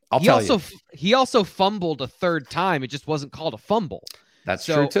he also fumbled a third time. It just wasn't called a fumble. That's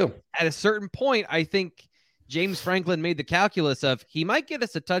true too. At a certain point, I think James Franklin made the calculus of he might get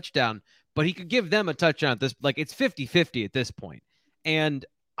us a touchdown, but he could give them a touchdown at this, like it's 50-50 at this point. And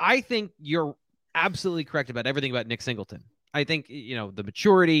I think you're absolutely correct about everything about Nick Singleton. I think, the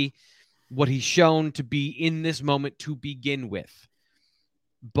maturity, what he's shown to be in this moment to begin with.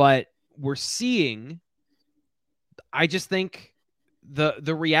 But we're seeing, I just think,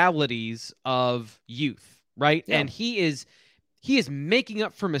 the realities of youth, right? Yeah. And he is making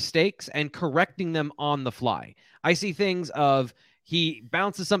up for mistakes and correcting them on the fly. I see things of he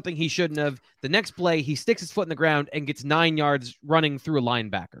bounces something he shouldn't have. The next play, he sticks his foot in the ground and gets 9 yards running through a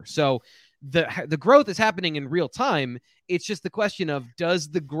linebacker. So the growth is happening in real time. It's just the question of, does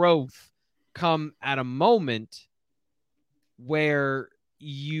the growth come at a moment where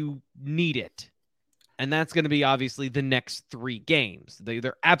you need it? And that's going to be obviously the next 3 games.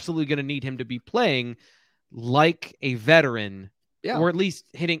 They're absolutely going to need him to be playing like a veteran, or at least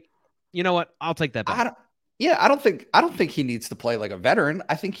hitting. You know what? I'll take that back. I don't think he needs to play like a veteran.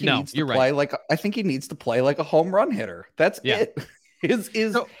 I think he needs to play like a home run hitter. That's it.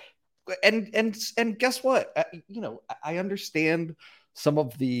 And guess what? I understand some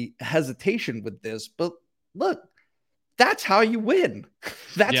of the hesitation with this, but look, that's how you win.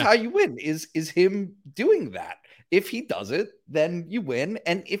 That's how you win is him doing that. If he does it, then you win.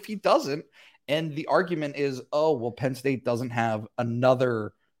 And if he doesn't, and the argument is, oh, well, Penn State doesn't have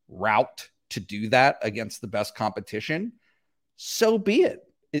another route to do that against the best competition, so be it.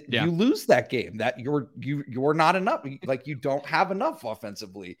 You lose that game, that you're not enough. Like, you don't have enough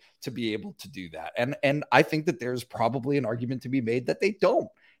offensively to be able to do that. And I think that there's probably an argument to be made that they don't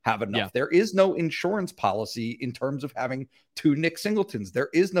have enough. There is no insurance policy in terms of having 2 Nick Singletons. There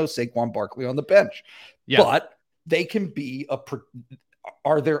is no Saquon Barkley on the bench, but they can be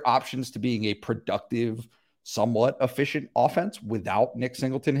are there options to being a productive, somewhat efficient offense without Nick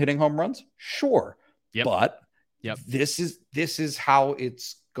Singleton hitting home runs? Sure. But this is how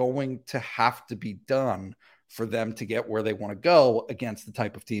it's going to have to be done for them to get where they want to go against the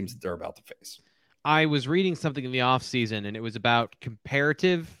type of teams that they're about to face. I was reading something in the offseason, and it was about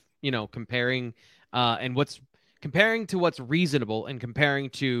comparing and comparing to what's reasonable and comparing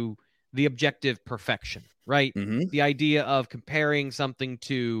to the objective perfection, right? Mm-hmm. The idea of comparing something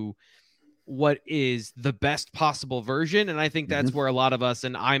to what is the best possible version. And I think that's where a lot of us,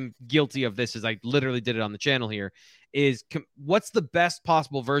 and I'm guilty of this, as I literally did it on the channel here, is what's the best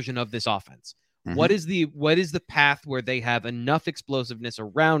possible version of this offense? Mm-hmm. What is the path where they have enough explosiveness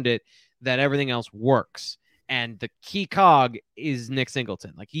around it that everything else works? And the key cog is Nick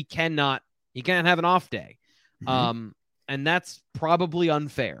Singleton. Like, he can't have an off day. Mm-hmm. And that's probably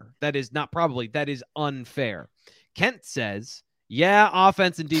unfair. That is unfair. Kent says,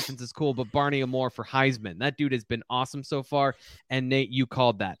 offense and defense is cool, but Barney Amore for Heisman. That dude has been awesome so far. And Nate, you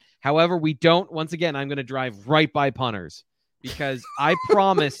called that. However, once again, I'm going to drive right by punters, because I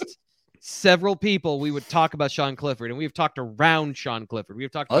promised several people we would talk about Sean Clifford, and we've talked around Sean Clifford.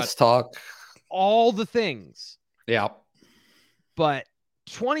 We've talked about all the things. Yeah. But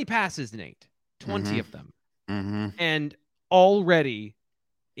 20 passes, Nate, 20 of them. Mm-hmm. And already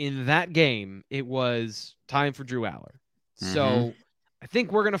in that game, it was time for Drew Aller. So I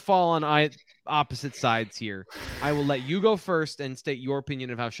think we're going to fall on opposite sides here. I will let you go first and state your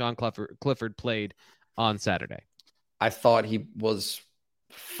opinion of how Sean Clifford played on Saturday. I thought he was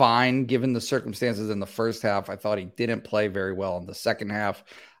fine given the circumstances in the first half. I thought he didn't play very well in the second half.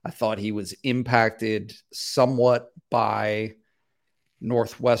 I thought he was impacted somewhat by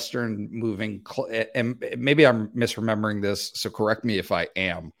Northwestern moving. And maybe I'm misremembering this, so correct me if I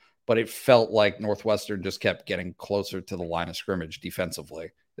am. But it felt like Northwestern just kept getting closer to the line of scrimmage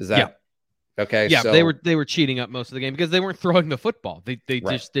defensively. Is that okay? Yeah, so, they were cheating up most of the game because they weren't throwing the football. They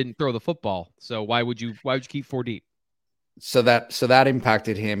just didn't throw the football. So why would you keep 4 deep? So that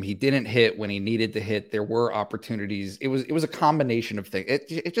impacted him. He didn't hit when he needed to hit. There were opportunities. It was a combination of things.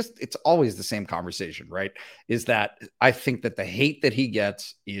 It's always the same conversation, right? Is that I think that the hate that he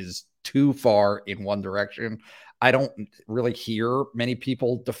gets is too far in one direction. I don't really hear many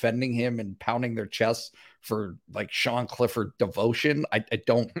people defending him and pounding their chests for like Sean Clifford devotion. I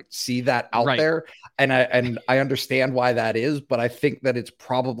don't see that out there. And I understand why that is, but I think that it's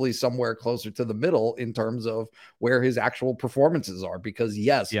probably somewhere closer to the middle in terms of where his actual performances are, because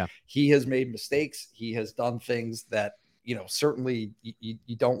he has made mistakes. He has done things that, certainly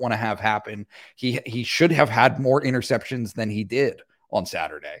you don't want to have happen. He should have had more interceptions than he did on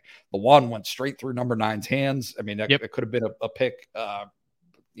Saturday. The one went straight through number 9's hands. I mean, it could have been a pick,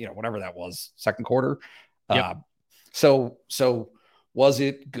 whatever that was, second quarter. So was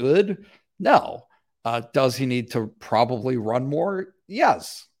it good? No. Does he need to probably run more?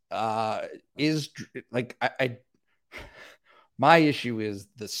 Yes. My issue is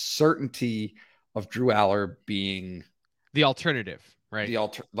the certainty of Drew Aller being the alternative, right? I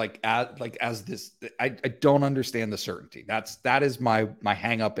don't understand the certainty. That is my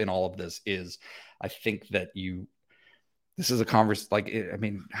hang up in all of this. Is I think that this is a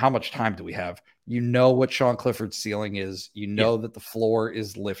conversation. How much time do we have? What Sean Clifford's ceiling is. That the floor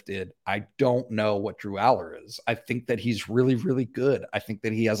is lifted. I don't know what Drew Aller is. I think that he's really, really good. I think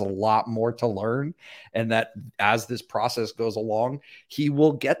that he has a lot more to learn, and that as this process goes along, he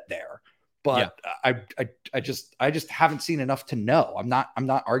will get there. But I just haven't seen enough to know. I'm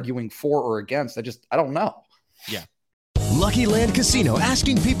not arguing for or against. I don't know. Yeah. Lucky Land Casino,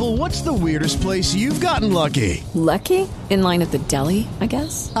 asking people, what's the weirdest place you've gotten lucky? Lucky? In line at the deli, I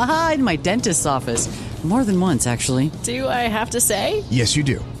guess? Aha, in my dentist's office. More than once, actually. Do I have to say? Yes, you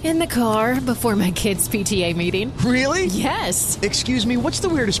do. In the car before my kids' PTA meeting. Really? Yes. Excuse me, what's the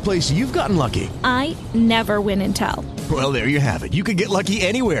weirdest place you've gotten lucky? I never win and tell. Well, there you have it. You can get lucky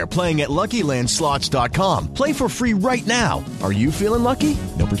anywhere, playing at LuckyLandSlots.com. Play for free right now. Are you feeling lucky?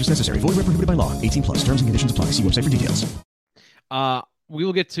 No purchase necessary. Void where prohibited by law. 18+. Terms and conditions apply. See website for details. We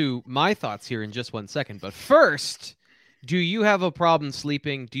will get to my thoughts here in just one second. But first, do you have a problem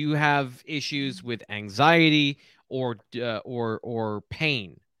sleeping? Do you have issues with anxiety or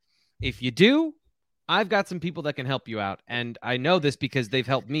pain? If you do, I've got some people that can help you out. And I know this because they've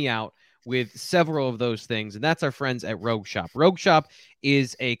helped me out with several of those things. And that's our friends at Rogue Shop. Rogue Shop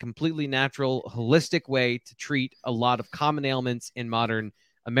is a completely natural, holistic way to treat a lot of common ailments in modern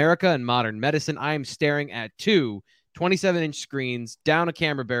America and modern medicine. I am staring at two 27-inch screens down a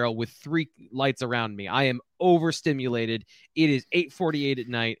camera barrel with 3 lights around me. I am overstimulated. It is 8:48 at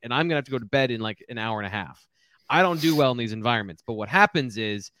night, and I'm going to have to go to bed in like an hour and a half. I don't do well in these environments, but what happens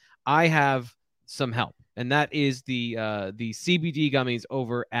is I have some help, and that is the CBD gummies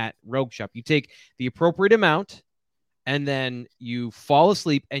over at Rogue Shop. You take the appropriate amount, and then you fall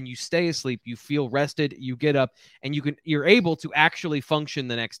asleep and you stay asleep. You feel rested. You get up, and you're able to actually function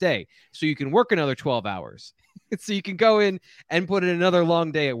the next day. So you can work another 12 hours. So you can go in and put in another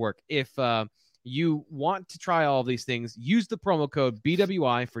long day at work. If you want to try all of these things, use the promo code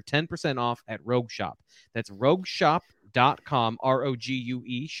BWI for 10% off at Rogue Shop. That's rogueshop.com,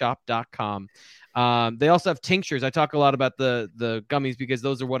 ROGUE shop.com. They also have tinctures. I talk a lot about the gummies because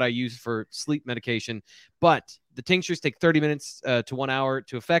those are what I use for sleep medication. But the tinctures take 30 minutes to 1 hour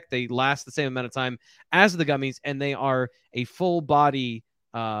to effect. They last the same amount of time as the gummies, and they are a full body.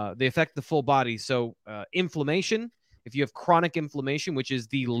 They affect the full body. So inflammation, if you have chronic inflammation, which is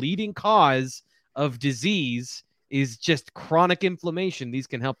the leading cause of disease, is just chronic inflammation. These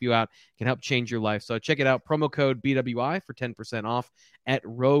can help you out, can help change your life. So check it out. Promo code BWI for 10% off at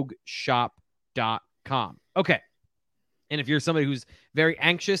rogueshop.com. Okay. And if you're somebody who's very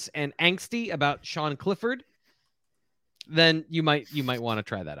anxious and angsty about Sean Clifford, then you might want to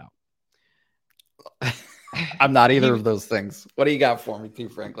try that out. I'm not either of those things. What do you got for me, T.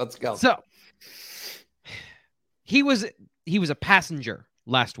 Frank? Let's go. So he was a passenger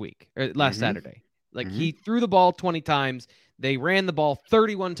last Saturday. He threw the ball 20 times. They ran the ball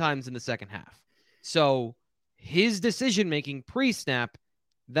 31 times in the second half. So his decision-making pre-snap,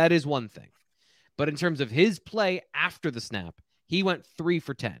 that is one thing. But in terms of his play after the snap, he went 3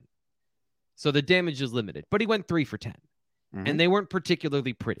 for 10. So the damage is limited, but he went 3 for 10. And they weren't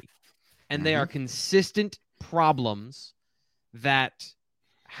particularly pretty. And they are consistent problems that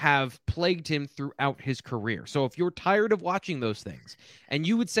have plagued him throughout his career. So if you're tired of watching those things, and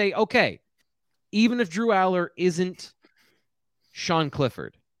you would say, okay, even if Drew Aller isn't Sean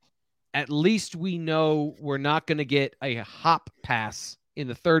Clifford, at least we know we're not going to get a hop pass in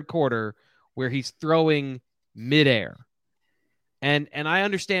the third quarter where he's throwing midair. And I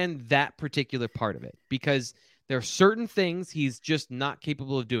understand that particular part of it, because there are certain things he's just not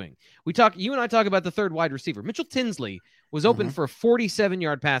capable of doing. You and I talk about the third wide receiver. Mitchell Tinsley was open for a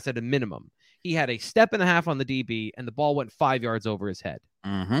 47-yard pass at a minimum. He had a step and a half on the DB, and the ball went 5 yards over his head.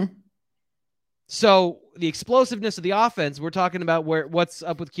 So the explosiveness of the offense, we're talking about what's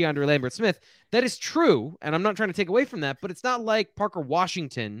up with Keandre Lambert-Smith. That is true, and I'm not trying to take away from that, but it's not like Parker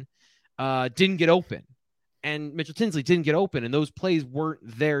Washington didn't get open and Mitchell Tinsley didn't get open, and those plays weren't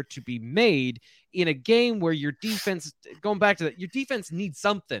there to be made in a game where your defense, going back to that, your defense needs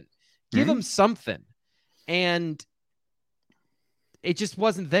something. Give them something. And it just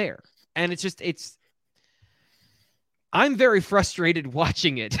wasn't there. And I'm very frustrated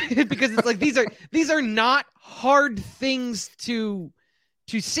watching it because it's like these are not hard things to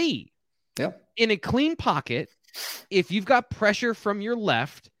see. Yeah. In a clean pocket, if you've got pressure from your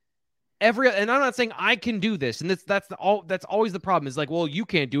left, and I'm not saying I can do this, and that's always the problem. Is like, well, you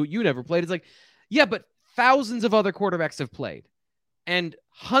can't do it. You never played. It's like, yeah, but thousands of other quarterbacks have played, and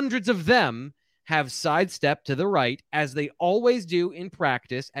hundreds of them have sidestepped to the right, as they always do in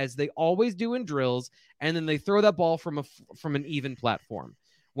practice, as they always do in drills, and then they throw that ball from an even platform.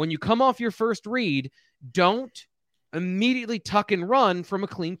 When you come off your first read, don't immediately tuck and run from a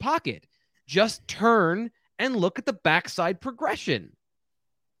clean pocket. Just turn and look at the backside progression.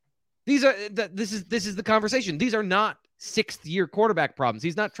 This is the conversation. These are not sixth-year quarterback problems.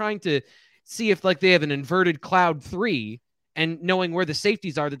 He's not trying to see if like they have an inverted cloud 3 and knowing where the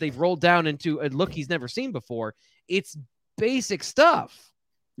safeties are that they've rolled down into a look he's never seen before. It's basic stuff.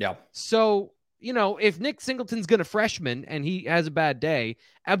 Yeah. So, if Nick Singleton's going to freshman and he has a bad day,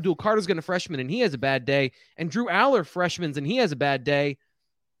 Abdul Carter's going to freshman and he has a bad day, and Drew Aller freshmans and he has a bad day,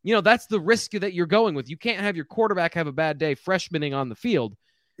 that's the risk that you're going with. You can't have your quarterback have a bad day freshmaning on the field.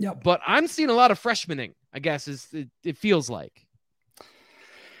 Yeah. But I'm seeing a lot of freshmaning, I guess, it feels like.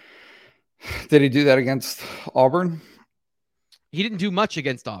 Did he do that against Auburn? He didn't do much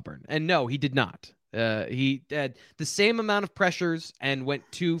against Auburn. And no, he did not. He had the same amount of pressures and went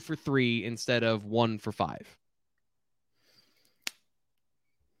 2 for 3 instead of 1 for 5.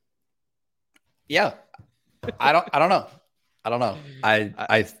 Yeah. I don't know.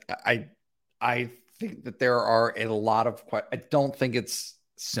 I think that there are a lot of I don't think it's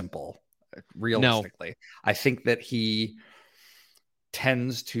simple, realistically. No. I think that he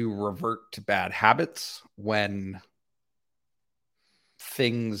tends to revert to bad habits when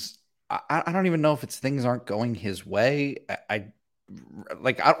things, I don't even know if it's things aren't going his way.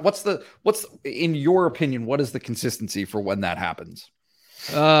 What's in your opinion, what is the consistency for when that happens?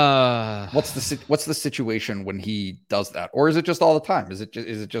 What's the situation when he does that? Or is it just all the time? Is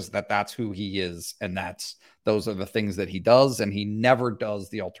it just that that's who he is and those are the things that he does and he never does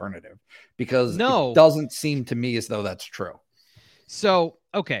the alternative? Because it doesn't seem to me as though that's true. So,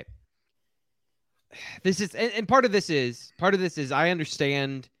 okay. This is, and part of this is I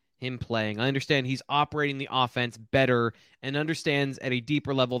understand him playing. I understand he's operating the offense better and understands at a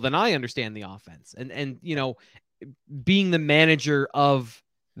deeper level than I understand the offense. And being the manager of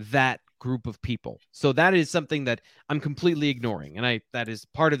that group of people. So that is something that I'm completely ignoring. And that is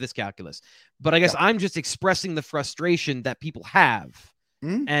part of this calculus. But I guess I'm just expressing the frustration that people have.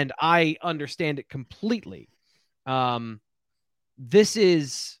 And I understand it completely. There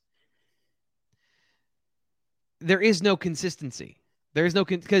is no consistency. There is no,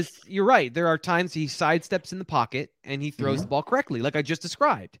 because you're right. There are times he sidesteps in the pocket and he throws the ball correctly, like I just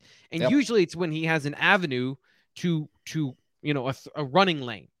described. And usually it's when he has an avenue to a running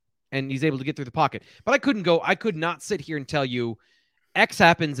lane and he's able to get through the pocket. But I could not sit here and tell you X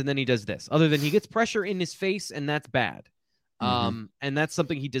happens and then he does this, other than he gets pressure in his face and that's bad. And that's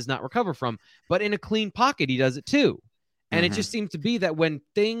something he does not recover from. But in a clean pocket, he does it too. And it just seems to be that when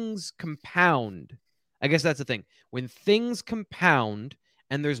things compound, I guess that's the thing. When things compound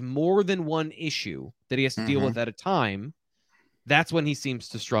and there's more than one issue that he has to deal with at a time, that's when he seems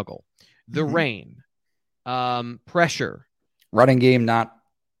to struggle. The rain, pressure. Running game, not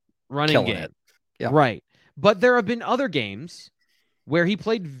running game. It. Yeah. Right. But there have been other games where he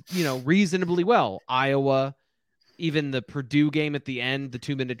played, reasonably well. Iowa, even the Purdue game at the end, the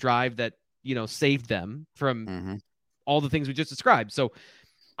 2-minute drive that, saved them from all the things we just described. So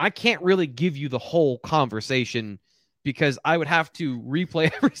I can't really give you the whole conversation because I would have to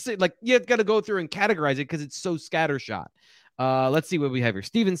replay everything. Like, you got to go through and categorize it because it's so scattershot. Let's see what we have here.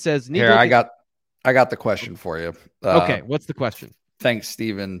 Steven says, here, I got the question for you. Okay. What's the question? Thanks,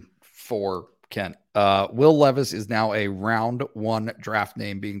 Steven, for Kent. Will Levis is now a round 1 draft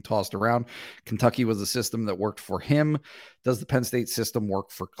name being tossed around. Kentucky was a system that worked for him. Does the Penn State system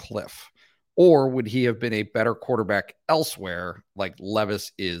work for Cliff? Or would he have been a better quarterback elsewhere like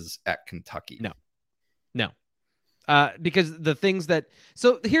Levis is at Kentucky? No. Because the things that...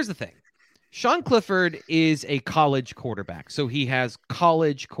 So here's the thing. Sean Clifford is a college quarterback, so he has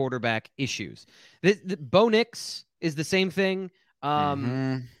college quarterback issues. Bo Nix is the same thing.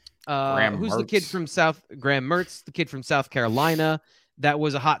 Graham the kid Mertz. from Graham Mertz, the kid from South Carolina that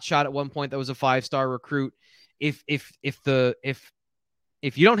was a hot shot at one point, that was a 5-star recruit. If you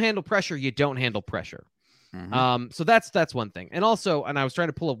don't handle pressure, you don't handle pressure. So that's one thing. And also, and I was trying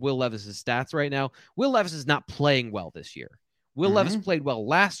to pull up Will Levis's stats right now. Will Levis is not playing well this year. Will Levis played well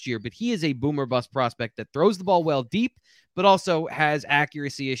last year, but he is a boomer bust prospect that throws the ball well deep, but also has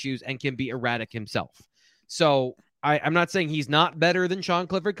accuracy issues and can be erratic himself. So I'm not saying he's not better than Sean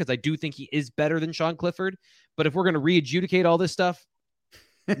Clifford, because I do think he is better than Sean Clifford. But if we're going to re-adjudicate all this stuff,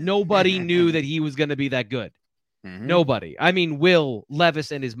 nobody knew that he was going to be that good. Nobody. I mean, Will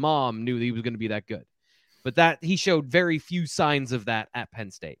Levis and his mom knew that he was going to be that good. But that he showed very few signs of that at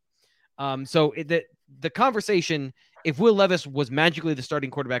Penn State. So the conversation, if Will Levis was magically the starting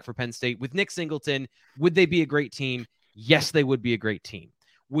quarterback for Penn State with Nick Singleton, would they be a great team? Yes, they would be a great team.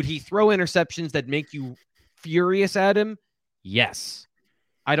 Would he throw interceptions that make you furious at him? Yes.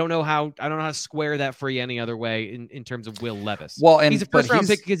 I don't know how to square that for you any other way in terms of Will Levis. Well, and he's a first round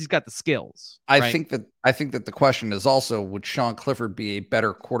pick because he's got the skills. I think that the question is also, would Sean Clifford be a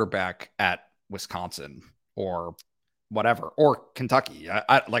better quarterback at Wisconsin or whatever, or Kentucky?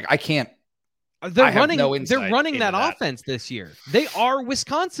 I can't. They're running that offense this year. They are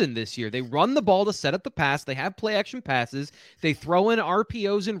Wisconsin this year. They run the ball to set up the pass. They have play action passes. They throw in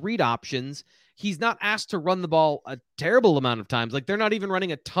RPOs and read options. He's not asked to run the ball a terrible amount of times. Like, they're not even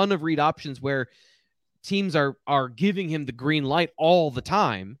running a ton of read options where teams are giving him the green light all the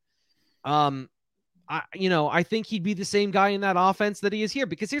time. I think he'd be the same guy in that offense that he is here,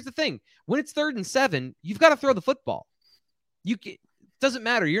 because here's the thing. When it's 3rd and 7, you've got to throw the football. Doesn't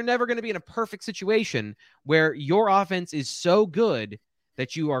matter. You're never going to be in a perfect situation where your offense is so good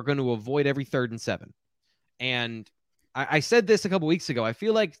that you are going to avoid every 3rd and 7. And I said this a couple weeks ago. I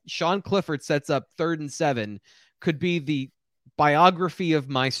feel like Sean Clifford sets up 3rd and 7 could be the biography of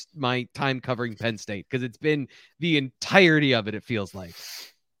my time covering Penn State, because it's been the entirety of it. It feels like.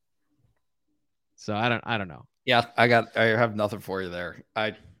 So I don't know. Yeah, I have nothing for you there.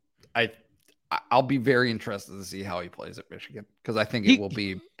 I'll be very interested to see how he plays at Michigan, because I think it will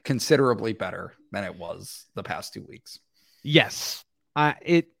be considerably better than it was the past 2 weeks. Yes,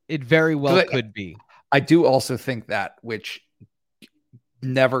 it very well could be. I do also think that, which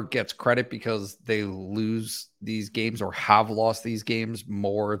never gets credit because they lose these games or have lost these games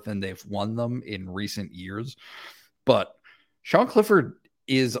more than they've won them in recent years. But Sean Clifford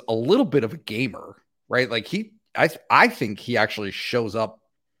is a little bit of a gamer, right? Like I think he actually shows up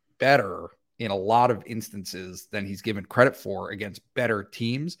better in a lot of instances than he's given credit for against better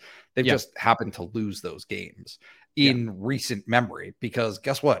teams. They've just happened to lose those games in recent memory, because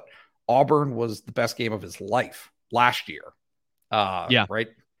guess what? Auburn was the best game of his life last year. Right.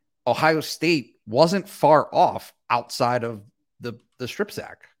 Ohio State wasn't far off outside of the strip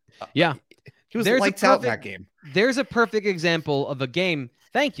sack. He was lights out in that game. There's a perfect example of a game.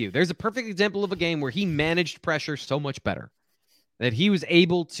 Thank you. There's a perfect example of a game where he managed pressure so much better, that he was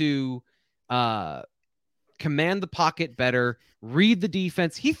able to command the pocket better, read the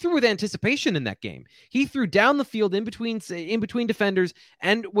defense. He threw with anticipation in that game. He threw down the field in between defenders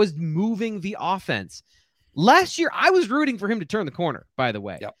and was moving the offense. Last year, I was rooting for him to turn the corner, by the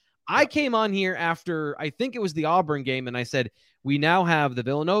way. I came on here after, I think it was the Auburn game, and I said, we now have the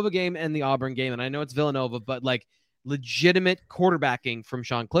Villanova game and the Auburn game, and I know it's Villanova, but like legitimate quarterbacking from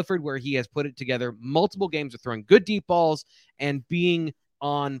Sean Clifford, where he has put it together multiple games of throwing good deep balls and being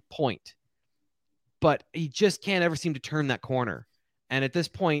on point. But he just can't ever seem to turn that corner. And at this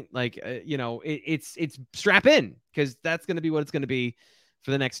point, it's strap in, because that's going to be what it's going to be for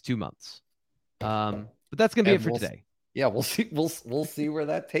the next 2 months. But that's going to be it for today. Yeah, we'll see. We'll see where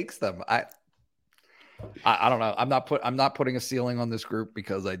that takes them. I don't know. I'm not putting a ceiling on this group,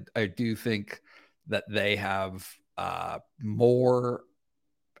 because I do think that they have more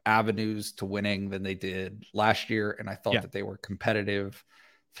avenues to winning than they did last year, and I thought that they were competitive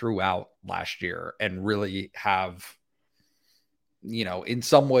throughout last year and really have, in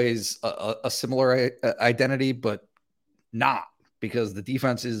some ways a similar identity, but not, because the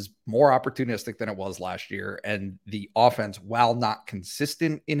defense is more opportunistic than it was last year. And the offense, while not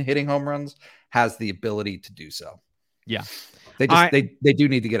consistent in hitting home runs, has the ability to do so. Yeah. They do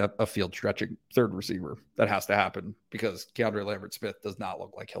need to get a field stretching third receiver. That has to happen, because Keandre Lambert-Smith does not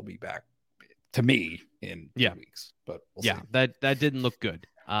look like he'll be back, to me, in 2 weeks. But we'll see. That didn't look good.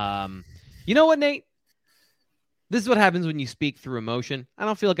 You know what, Nate? This is what happens when you speak through emotion. I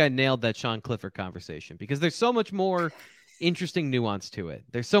don't feel like I nailed that Sean Clifford conversation, because there's so much more interesting nuance to it.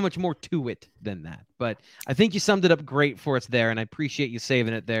 There's so much more to it than that. But I think you summed it up great for us there, and I appreciate you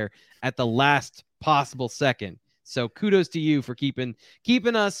saving it there at the last possible second So kudos to you for keeping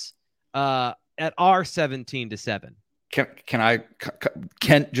us at our 17-7.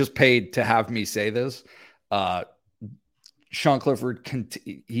 Kent just paid to have me say this. Sean Clifford continues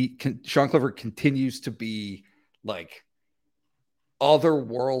to be like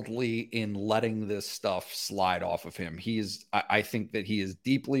otherworldly in letting this stuff slide off of him. I think that he is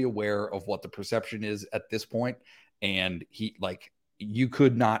deeply aware of what the perception is at this point, and you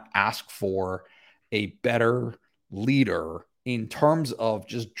could not ask for a better leader in terms of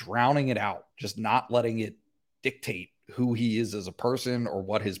just drowning it out, just not letting it dictate who he is as a person or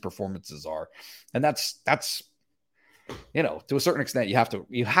what his performances are. And that's to a certain extent, you have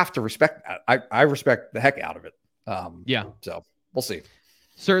to respect that. I respect the heck out of it. So we'll see.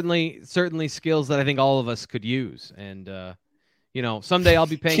 Certainly skills that I think all of us could use. And, someday I'll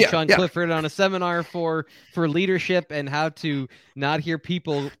be paying Sean Clifford on a seminar for leadership and how to not hear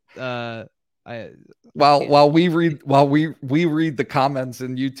people, while we read the comments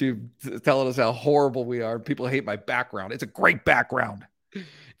in YouTube telling us how horrible we are. People hate my background. It's a great background.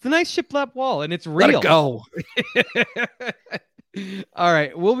 It's a nice shiplap wall, and it's real. Let it go. All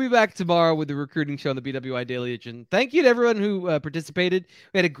right, we'll be back tomorrow with the recruiting show on the BWI Daily Edition. Thank you to everyone who participated.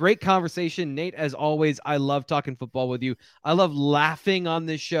 We had a great conversation. Nate, as always, I love talking football with you. I love laughing on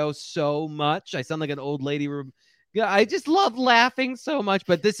this show so much. I sound like an old lady. Yeah, I just love laughing so much,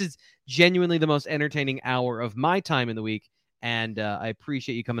 but this is genuinely the most entertaining hour of my time in the week, and I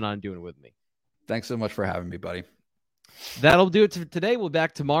appreciate you coming on and doing it with me. Thanks so much for having me, buddy. That'll do it for today. We'll be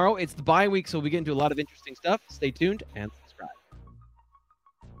back tomorrow. It's the bye week, so we'll get into a lot of interesting stuff. Stay tuned and subscribe.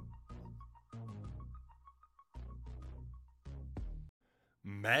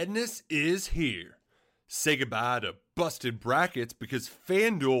 Madness is here. Say goodbye to busted brackets because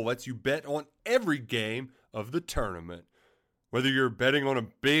FanDuel lets you bet on every game of the tournament. Whether you're betting on a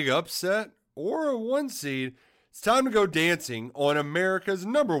big upset or a 1 seed, it's time to go dancing on America's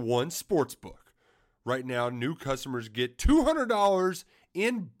 #1 sportsbook. Right now, new customers get $200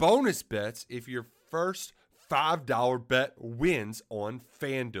 in bonus bets if your first $5 bet wins on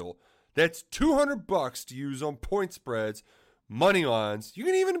FanDuel. That's $200 to use on point spreads, money lines. You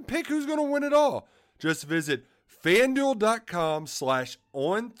can even pick who's going to win it all. Just visit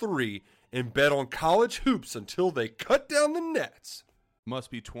FanDuel.com/on3 and bet on college hoops until they cut down the nets.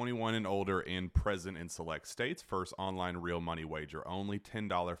 Must be 21 and older and present in select states. First online real money wager only.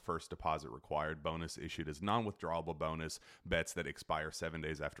 $10 first deposit required. Bonus issued as non-withdrawable bonus. Bets that expire 7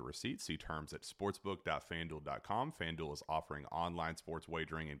 days after receipt. See terms at sportsbook.fanduel.com. FanDuel is offering online sports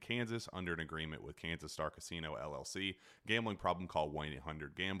wagering in Kansas under an agreement with Kansas Star Casino, LLC. Gambling problem? Call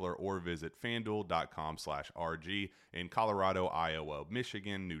 1-800-GAMBLER or visit fanduel.com/RG. In Colorado, Iowa,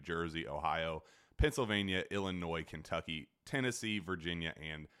 Michigan, New Jersey, Ohio, Pennsylvania, Illinois, Kentucky, Tennessee, Virginia,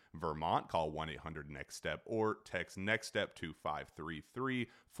 and Vermont. Call 1-800-NEXT-STEP or text NEXT-STEP to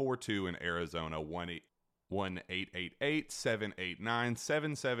 53342. In Arizona,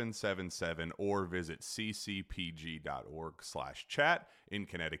 1-888-789-7777 or visit ccpg.org/chat. In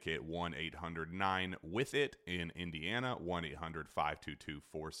Connecticut, 1-800-9-WITH-IT. In Indiana,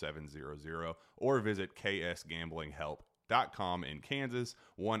 1-800-522-4700 or visit ksgamblinghelp.com. In Kansas,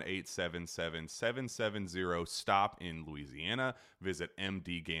 1-877-770-STOP. In Louisiana, visit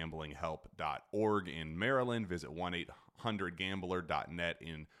mdgamblinghelp.org. In Maryland, visit 1-800-gambler.net.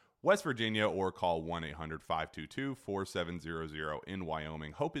 In West Virginia, or call 1-800-522-4700. In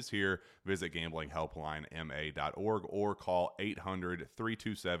Wyoming, hope is here. Visit gamblinghelplinema.org or call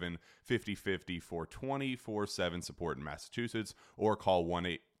 800-327-5050 for 24/7 support in Massachusetts, or call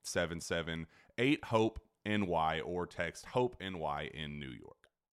 1-877-8-HOPE NY or text HOPE NY in New York.